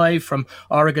cattle drive from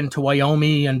Oregon to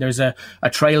Wyoming, and there's a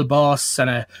trail boss,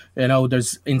 and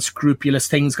there's unscrupulous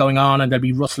things going on, and there'll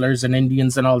be rustlers and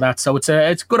Indians and all that. So it's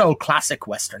a good old classic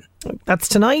Western. That's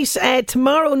tonight.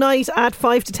 Tomorrow night at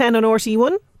 5 to 10 on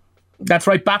RTÉ1. That's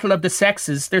right, Battle of the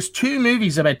Sexes. There's two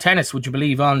movies about tennis, would you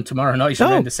believe, on tomorrow night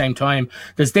around the same time.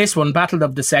 There's this one, Battle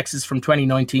of the Sexes from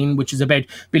 2019, which is about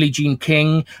Billie Jean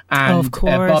King and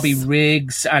Bobby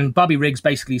Riggs. And Bobby Riggs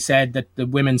basically said that the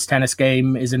women's tennis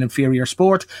game is an inferior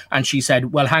sport. And she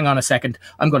said, well, hang on a second,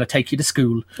 I'm going to take you to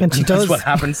school. And she does. That's what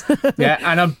happens. Yeah.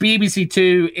 And on BBC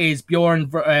Two is Bjorn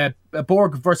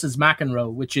Borg versus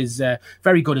McEnroe, which is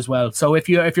very good as well. So if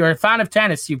you're a fan of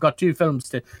tennis, you've got 2 films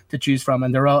to choose from,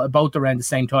 and they're both around the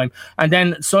same time. And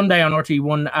then Sunday on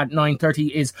RT1 at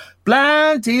 9:30 is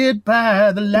Blinded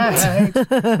by the Light,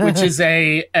 which is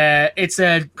it's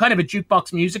a kind of a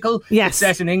jukebox musical. Yes. It's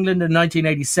set in England in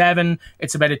 1987.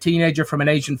 It's about a teenager from an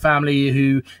Asian family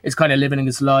who is kind of living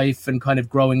his life and kind of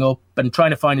growing up and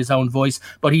trying to find his own voice,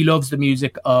 but he loves the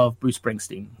music of Bruce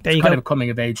Springsteen. There it's you kind go. of a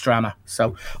coming of age drama.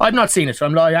 So I've not seen it.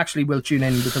 I actually will tune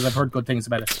in because I've heard good things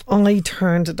about it. I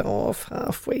turned it off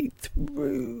halfway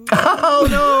through. Oh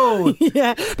no!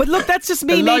 Yeah, but look, that's just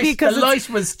me. Maybe because the light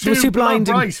was too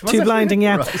blinding. bright, wasn't Too it? blinding,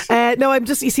 yeah. Right. No, I'm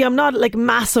just, you see, I'm not like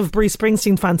massive Bruce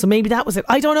Springsteen fan, so maybe that was it.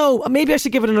 I don't know. Maybe I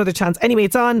should give it another chance. Anyway,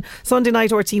 it's on Sunday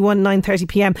night, RT1, 9:30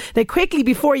 p.m. Now, quickly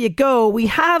before you go, we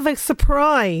have a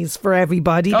surprise for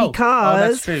everybody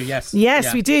because that's true. Yes, yeah.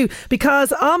 We do, because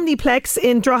Omniplex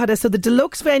in Drogheda, so the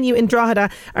deluxe venue in Drogheda,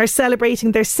 are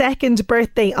celebrating their 2nd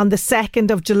birthday on the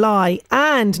 2nd of July.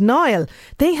 And Niall,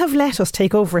 they have let us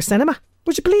take over a cinema.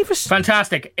 Would you believe it?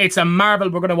 Fantastic. It's a Marvel.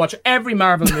 We're going to watch every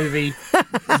Marvel movie.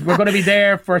 We're going to be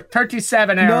there for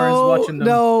 37 hours watching them.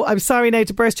 No, I'm sorry now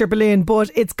to burst your balloon,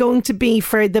 but it's going to be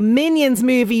for the Minions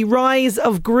movie Rise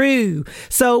of Gru.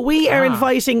 So we are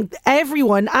inviting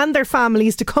everyone and their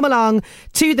families to come along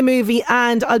to the movie,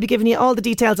 and I'll be giving you all the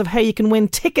details of how you can win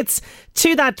tickets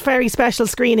to that very special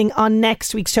screening on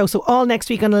next week's show. So all next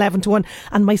week on 11 to 1,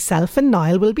 and myself and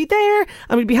Niall will be there,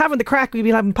 and we'll be having the crack. We'll be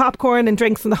having popcorn and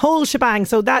drinks and the whole shebang.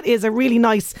 So that is a really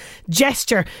nice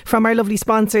gesture from our lovely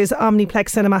sponsors,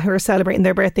 Omniplex Cinema, who are celebrating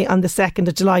their birthday on the 2nd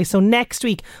of July. So next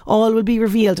week, all will be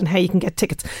revealed and how you can get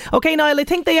tickets. Okay, Niall, I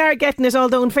think they are getting it,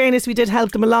 although in fairness, we did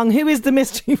help them along. Who is the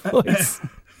mystery voice?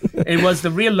 It was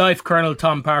the real life Colonel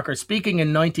Tom Parker speaking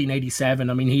in 1987.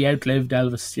 I mean, he outlived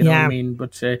Elvis, you know what I mean?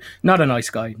 But not a nice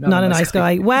guy. Not a nice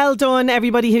guy. Well done,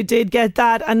 everybody who did get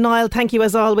that. And Niall, thank you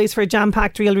as always for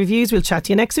jam-packed real reviews. We'll chat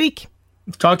to you next week.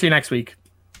 Talk to you next week.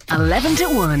 11 to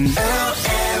 1.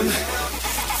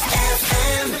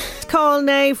 Call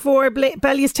now for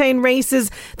Bellewstown races.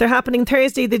 They're happening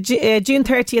Thursday, the June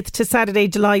 30th to Saturday,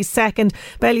 July 2nd.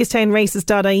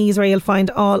 Bellewstownraces.ie is where you'll find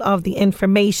all of the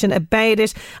information about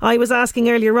it. I was asking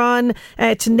earlier on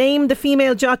to name the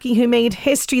female jockey who made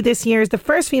history this year as the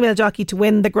first female jockey to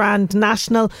win the Grand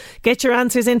National. Get your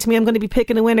answers into me. I'm going to be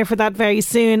picking a winner for that very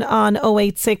soon on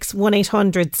 086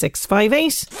 1800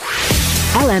 658.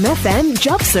 LMFM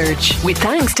Job Search. With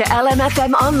thanks to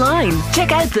LMFM Online.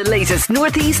 Check out the latest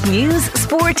Northeast news,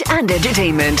 sport and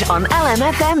entertainment on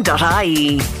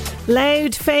lmfm.ie.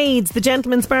 Loud Fades, the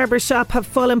Gentleman's Barber Shop, have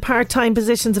full and part-time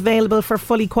positions available for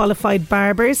fully qualified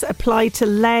barbers. Apply to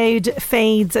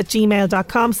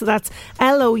loudfades@gmail.com. So that's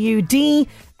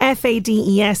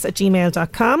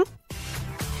loudfades@gmail.com.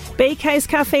 Bakehouse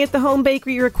Cafe at the Home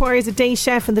Bakery requires a day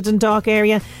chef in the Dundalk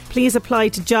area. Please apply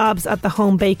to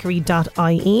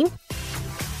jobs@thehomebakery.ie.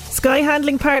 Sky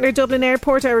Handling Partner Dublin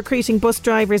Airport are recruiting bus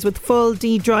drivers with full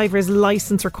D driver's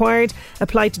licence required.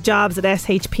 Apply to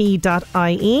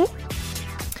jobs@shp.ie.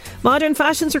 Modern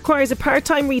Fashions requires a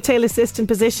part-time retail assistant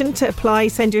position. To apply,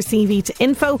 send your CV to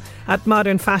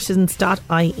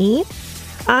info@modernfashions.ie.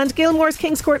 And Gilmore's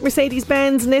Kings Court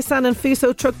Mercedes-Benz, Nissan and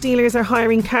Fuso truck dealers are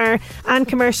hiring car and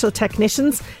commercial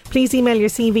technicians. Please email your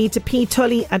CV to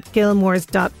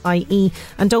ptully@gilmores.ie.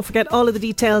 And don't forget, all of the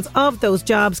details of those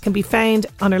jobs can be found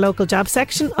on our local job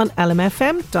section on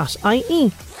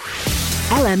lmfm.ie.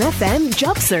 LMFM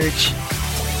Job Search.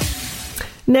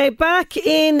 Now, back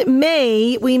in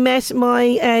May, we met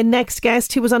my next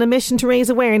guest who was on a mission to raise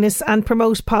awareness and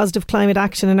promote positive climate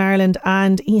action in Ireland,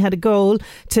 and he had a goal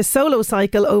to solo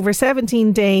cycle over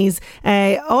 17 days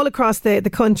all across the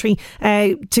country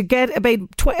to get about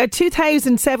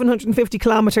 2,750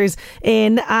 kilometres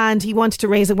in, and he wanted to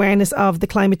raise awareness of the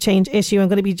climate change issue. I'm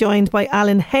going to be joined by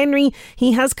Alan Henry.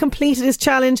 He has completed his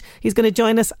challenge. He's going to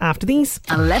join us after these.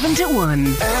 11 to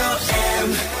 1.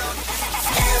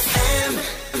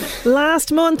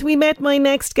 Last month we met my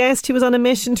next guest who was on a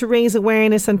mission to raise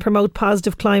awareness and promote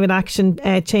positive climate action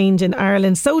change in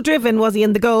Ireland. So driven was he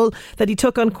in the goal that he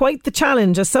took on quite the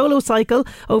challenge, a solo cycle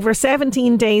over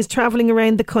 17 days, travelling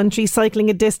around the country,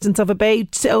 cycling a distance of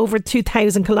about over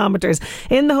 2,000 kilometres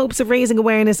in the hopes of raising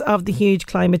awareness of the huge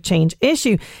climate change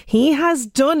issue. He has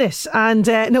done it, and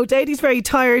no doubt he's very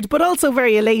tired but also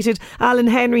very elated. Alan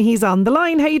Henry, he's on the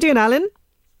line. How are you doing, Alan?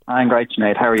 I'm great,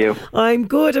 Sinead. How are you? I'm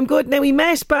good. Now, we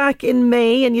met back in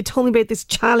May and you told me about this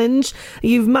challenge.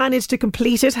 You've managed to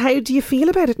complete it. How do you feel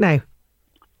about it now?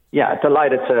 Yeah,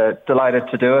 delighted to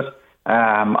do it.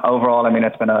 Overall, I mean,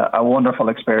 it's been a wonderful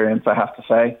experience, I have to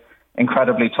say.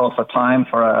 Incredibly tough at time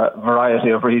for a variety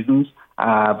of reasons.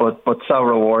 but so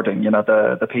rewarding. You know,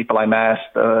 the people I met,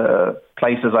 the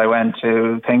places I went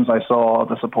to, things I saw,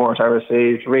 the support I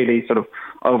received, really sort of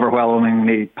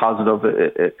overwhelmingly positive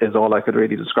is all I could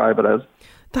really describe it as.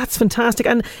 That's fantastic.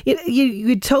 And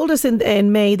you told us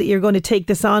in May that you're going to take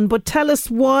this on, but tell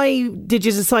us, why did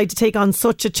you decide to take on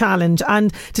such a challenge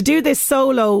and to do this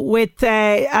solo with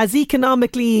as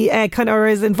economically or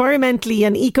as environmentally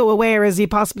and eco-aware as you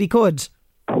possibly could?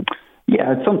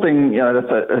 Yeah, it's something,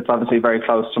 it's obviously very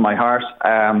close to my heart.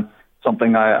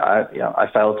 Something I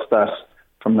felt that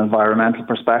from an environmental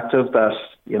perspective that,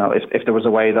 if there was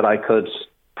a way that I could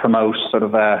promote sort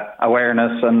of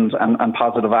awareness and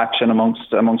positive action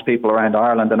amongst people around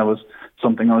Ireland, and it was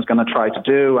something I was going to try to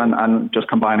do, and just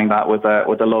combining that with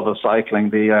the love of cycling,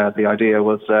 the idea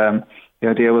was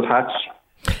hatched.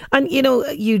 And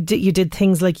you did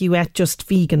things like you ate just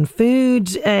vegan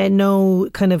food, no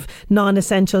kind of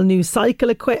non-essential new cycle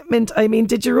equipment. I mean,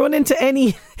 did you run into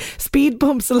any speed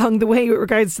bumps along the way with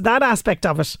regards to that aspect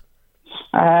of it?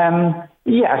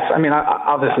 Yes, I mean, I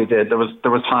obviously did. There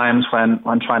was times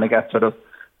when trying to get sort of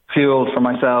fueled for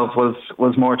myself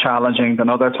was more challenging than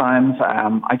other times.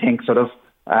 I think sort of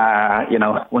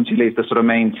once you leave the sort of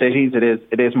main cities,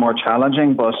 it is more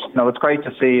challenging. But it's great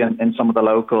to see in some of the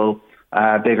local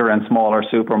bigger and smaller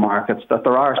supermarkets that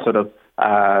there are sort of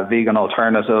vegan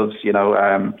alternatives.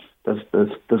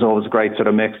 There's always a great sort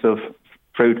of mix of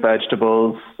fruit,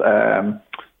 vegetables,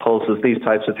 pulses, these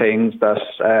types of things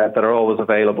that are always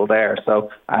available there. So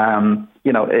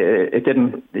it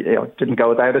didn't go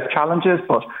without its challenges,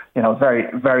 but very,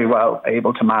 very well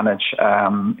able to manage,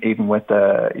 even with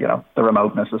the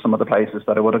remoteness of some of the places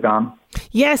that I would have gone.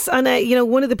 Yes, and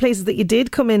one of the places that you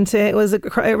did come into was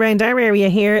around our area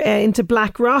here, into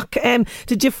Blackrock.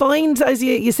 Did you find, as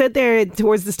you said there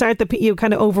towards the start, that you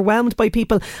kind of overwhelmed by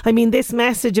people? I mean, this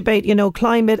message about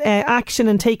climate action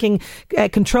and taking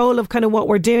control of kind of what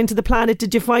we're doing to the planet,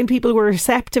 did you find people were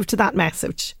receptive to that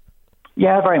message?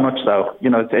 Yeah, very much so.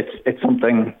 It's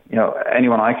something,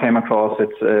 anyone I came across,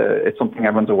 it's something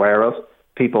everyone's aware of.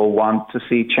 People want to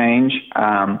see change.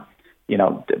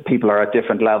 People are at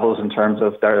different levels in terms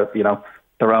of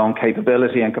their own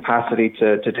capability and capacity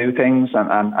to do things.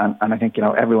 And I think,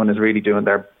 everyone is really doing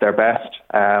their best.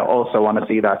 Also want to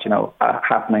see that,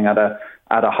 happening at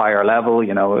a higher level.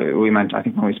 We meant, I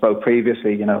think when we spoke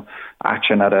previously,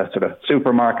 action at a sort of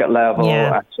supermarket level,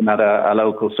 action at a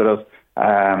local sort of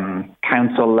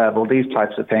council level, these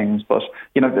types of things. But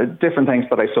the different things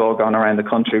that I saw going around the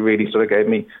country really sort of gave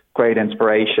me great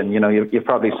inspiration. You've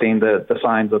probably seen the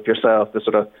signs up yourself, the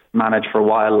sort of Manage for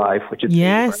Wildlife, which is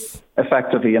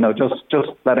effectively just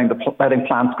letting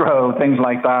plants grow, things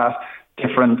like that.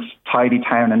 Different tidy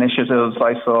town initiatives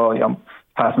I saw.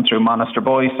 Passing through Monaster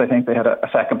Boyce, I think they had a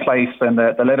second place in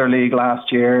the Litter League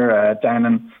last year. Down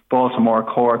in Baltimore,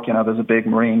 Cork, there's a big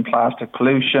marine plastic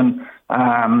pollution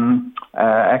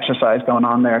exercise going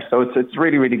on there. So it's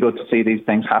really, really good to see these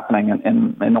things happening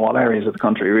in all areas of the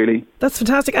country, really. That's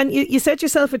fantastic. And you set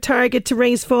yourself a target to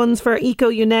raise funds for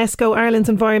Eco-UNESCO, Ireland's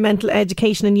environmental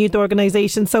education and youth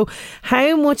organisation. So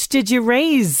how much did you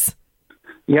raise?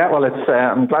 Yeah, well,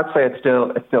 I'm glad to say it's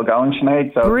still going,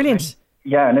 Sinead. So brilliant.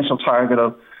 Yeah, initial target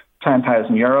of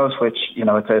 €10,000, which,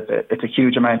 it's a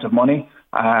huge amount of money.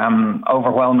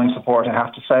 Overwhelming support, I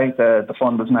have to say. The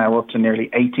fund is now up to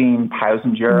nearly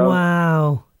 €18,000.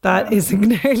 Wow, that is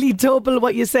nearly double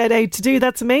what you set out to do.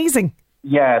 That's amazing.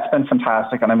 Yeah, it's been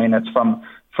fantastic. And I mean, it's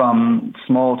from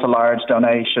small to large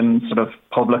donations, sort of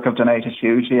public have donated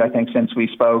hugely, I think, since we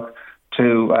spoke,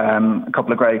 to a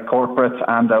couple of great corporates,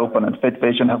 and Open and Fit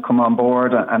Vision have come on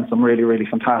board, and some really, really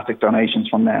fantastic donations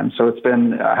from them. So it's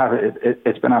been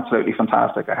absolutely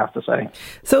fantastic, I have to say.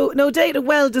 So no doubt a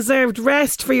well-deserved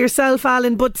rest for yourself,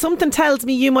 Alan, but something tells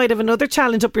me you might have another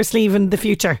challenge up your sleeve in the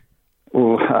future.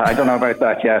 Oh, I don't know about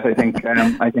that yet. I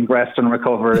think rest and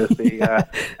recover is the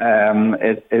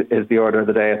is the order of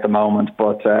the day at the moment.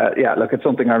 But look, it's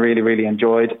something I really, really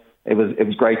enjoyed. It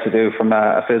was great to do from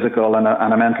a physical and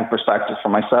a mental perspective for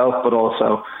myself, but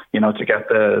also, to get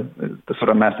the sort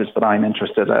of message that I'm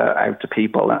interested out to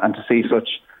people, and to see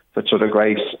such sort of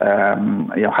great,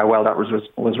 how well that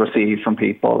was received from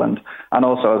people, and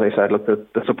also, as I said, look,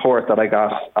 the support that I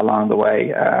got along the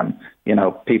way.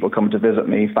 People coming to visit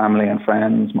me, family and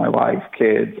friends, my wife,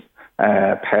 kids,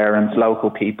 parents,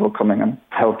 local people coming and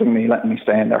helping me, letting me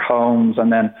stay in their homes,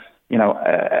 and then,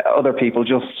 other people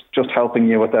just helping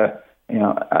you with a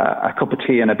cup of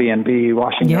tea and a B&B,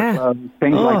 washing your clothes,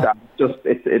 things like that.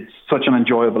 It's such an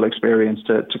enjoyable experience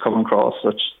to come across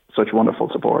such wonderful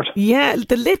support. Yeah,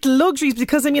 the little luxuries,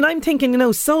 because I'm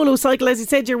thinking, solo cycle, as you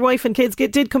said, your wife and kids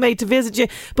did come out to visit you,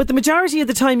 but the majority of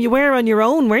the time you were on your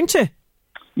own, weren't you?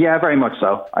 Yeah, very much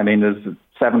so. I mean, there's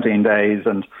 17 days,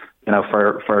 and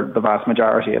for the vast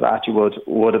majority of that, you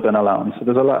would have been alone. So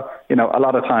there's a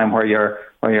lot of time where you're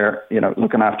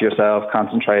looking after yourself,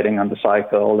 concentrating on the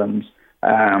cycle, and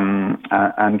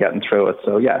getting through it.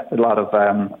 So yeah, a lot of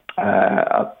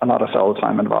soul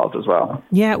time involved as well.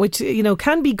 Yeah, which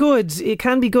can be good. It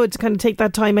can be good to kind of take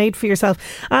that time out for yourself.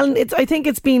 Alan, I think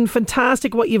it's been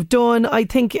fantastic what you've done. I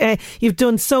think you've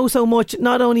done so much,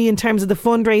 not only in terms of the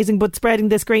fundraising, but spreading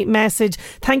this great message.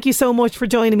 Thank you so much for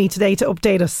joining me today to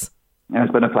update us.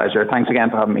 It's been a pleasure. Thanks again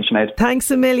for having me, Sinead. Thanks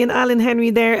a million, Alan Henry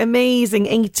there. Amazing,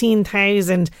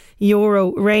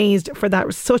 €18,000 raised for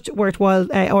that such worthwhile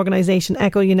organisation,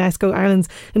 Echo UNESCO, Ireland's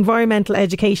environmental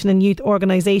education and youth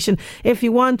organisation. If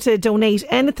you want to donate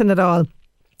anything at all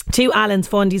to Alan's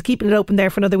fund, he's keeping it open there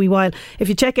for another wee while. If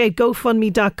you check out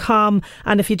GoFundMe.com,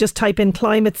 and if you just type in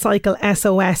Climate Cycle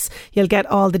SOS, you'll get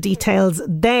all the details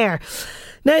there.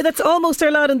 Now, that's almost our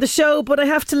lot on the show, but I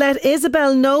have to let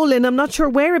Isabel Nolan, I'm not sure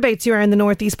whereabouts you are in the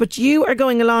northeast, but you are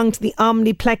going along to the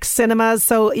Omniplex cinemas,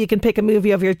 so you can pick a movie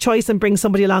of your choice and bring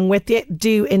somebody along with you.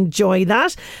 Do enjoy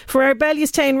that. For our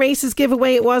Bellewstown Races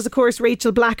giveaway, it was, of course,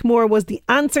 Rachel Blackmore was the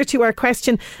answer to our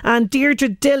question, and Deirdre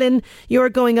Dillon, you're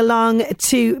going along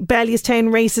to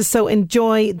Bellewstown Races, so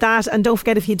enjoy that. And don't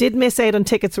forget, if you did miss out on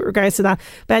tickets with regards to that,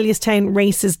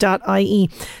 BellewstownRaces.ie.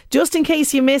 Just in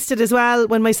case you missed it as well,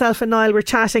 when myself and Niall were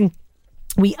chatting,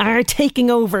 we are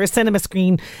taking over a cinema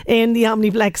screen in the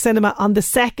Omniplex cinema on the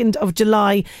 2nd of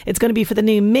July. It's going to be for the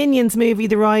new Minions movie,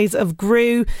 The Rise of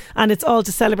Gru, and it's all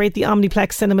to celebrate the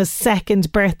Omniplex cinema's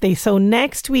 2nd birthday. So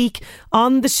next week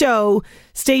on the show,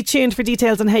 stay tuned for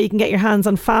details on how you can get your hands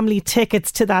on family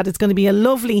tickets to that. It's going to be a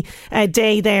lovely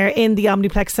day there in the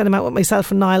Omniplex cinema with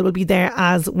myself and Niall will be there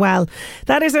as well.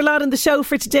 That is our lot on the show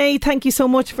for today. Thank you so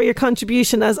much for your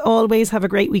contribution. As always, have a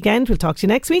great weekend. We'll talk to you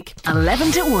next week.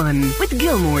 11 to 1 with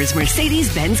Gilmore's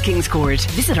Mercedes-Benz Kings Court.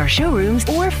 Visit our showrooms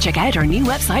or check out our new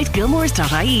website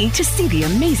gilmores.ie to see the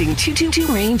amazing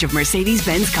 222 range of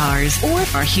Mercedes-Benz cars or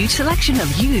our huge selection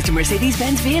of used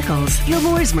Mercedes-Benz vehicles.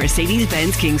 Gilmore's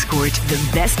Mercedes-Benz Kings Court, the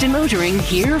best in motoring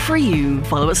here for you.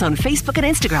 Follow us on Facebook and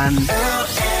Instagram.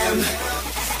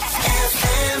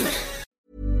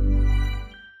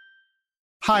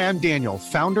 Hi, I'm Daniel,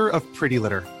 founder of Pretty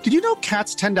Litter. Did you know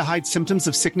cats tend to hide symptoms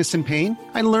of sickness and pain?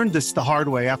 I learned this the hard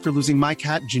way after losing my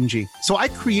cat, Gingy. So I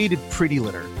created Pretty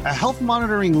Litter, a health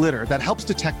monitoring litter that helps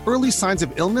detect early signs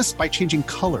of illness by changing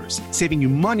colors, saving you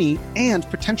money and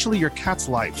potentially your cat's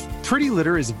life. Pretty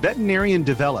Litter is veterinarian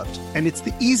developed, and it's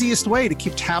the easiest way to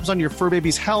keep tabs on your fur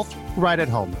baby's health right at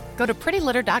home. Go to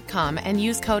prettylitter.com and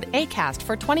use code ACAST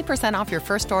for 20% off your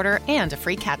first order and a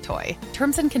free cat toy.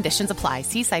 Terms and conditions apply.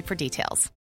 See site for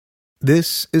details.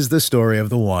 This is the story of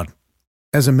the one.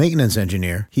 As a maintenance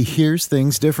engineer, he hears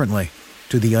things differently.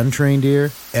 To the untrained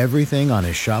ear, everything on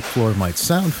his shop floor might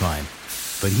sound fine,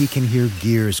 but he can hear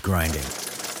gears grinding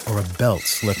or a belt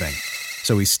slipping.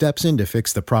 So he steps in to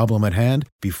fix the problem at hand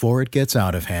before it gets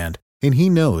out of hand. And he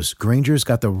knows Grainger's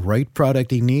got the right product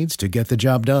he needs to get the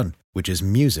job done, which is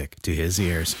music to his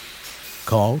ears.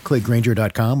 Call, click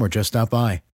Grainger.com, or just stop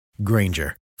by.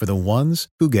 Grainger, for the ones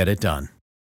who get it done.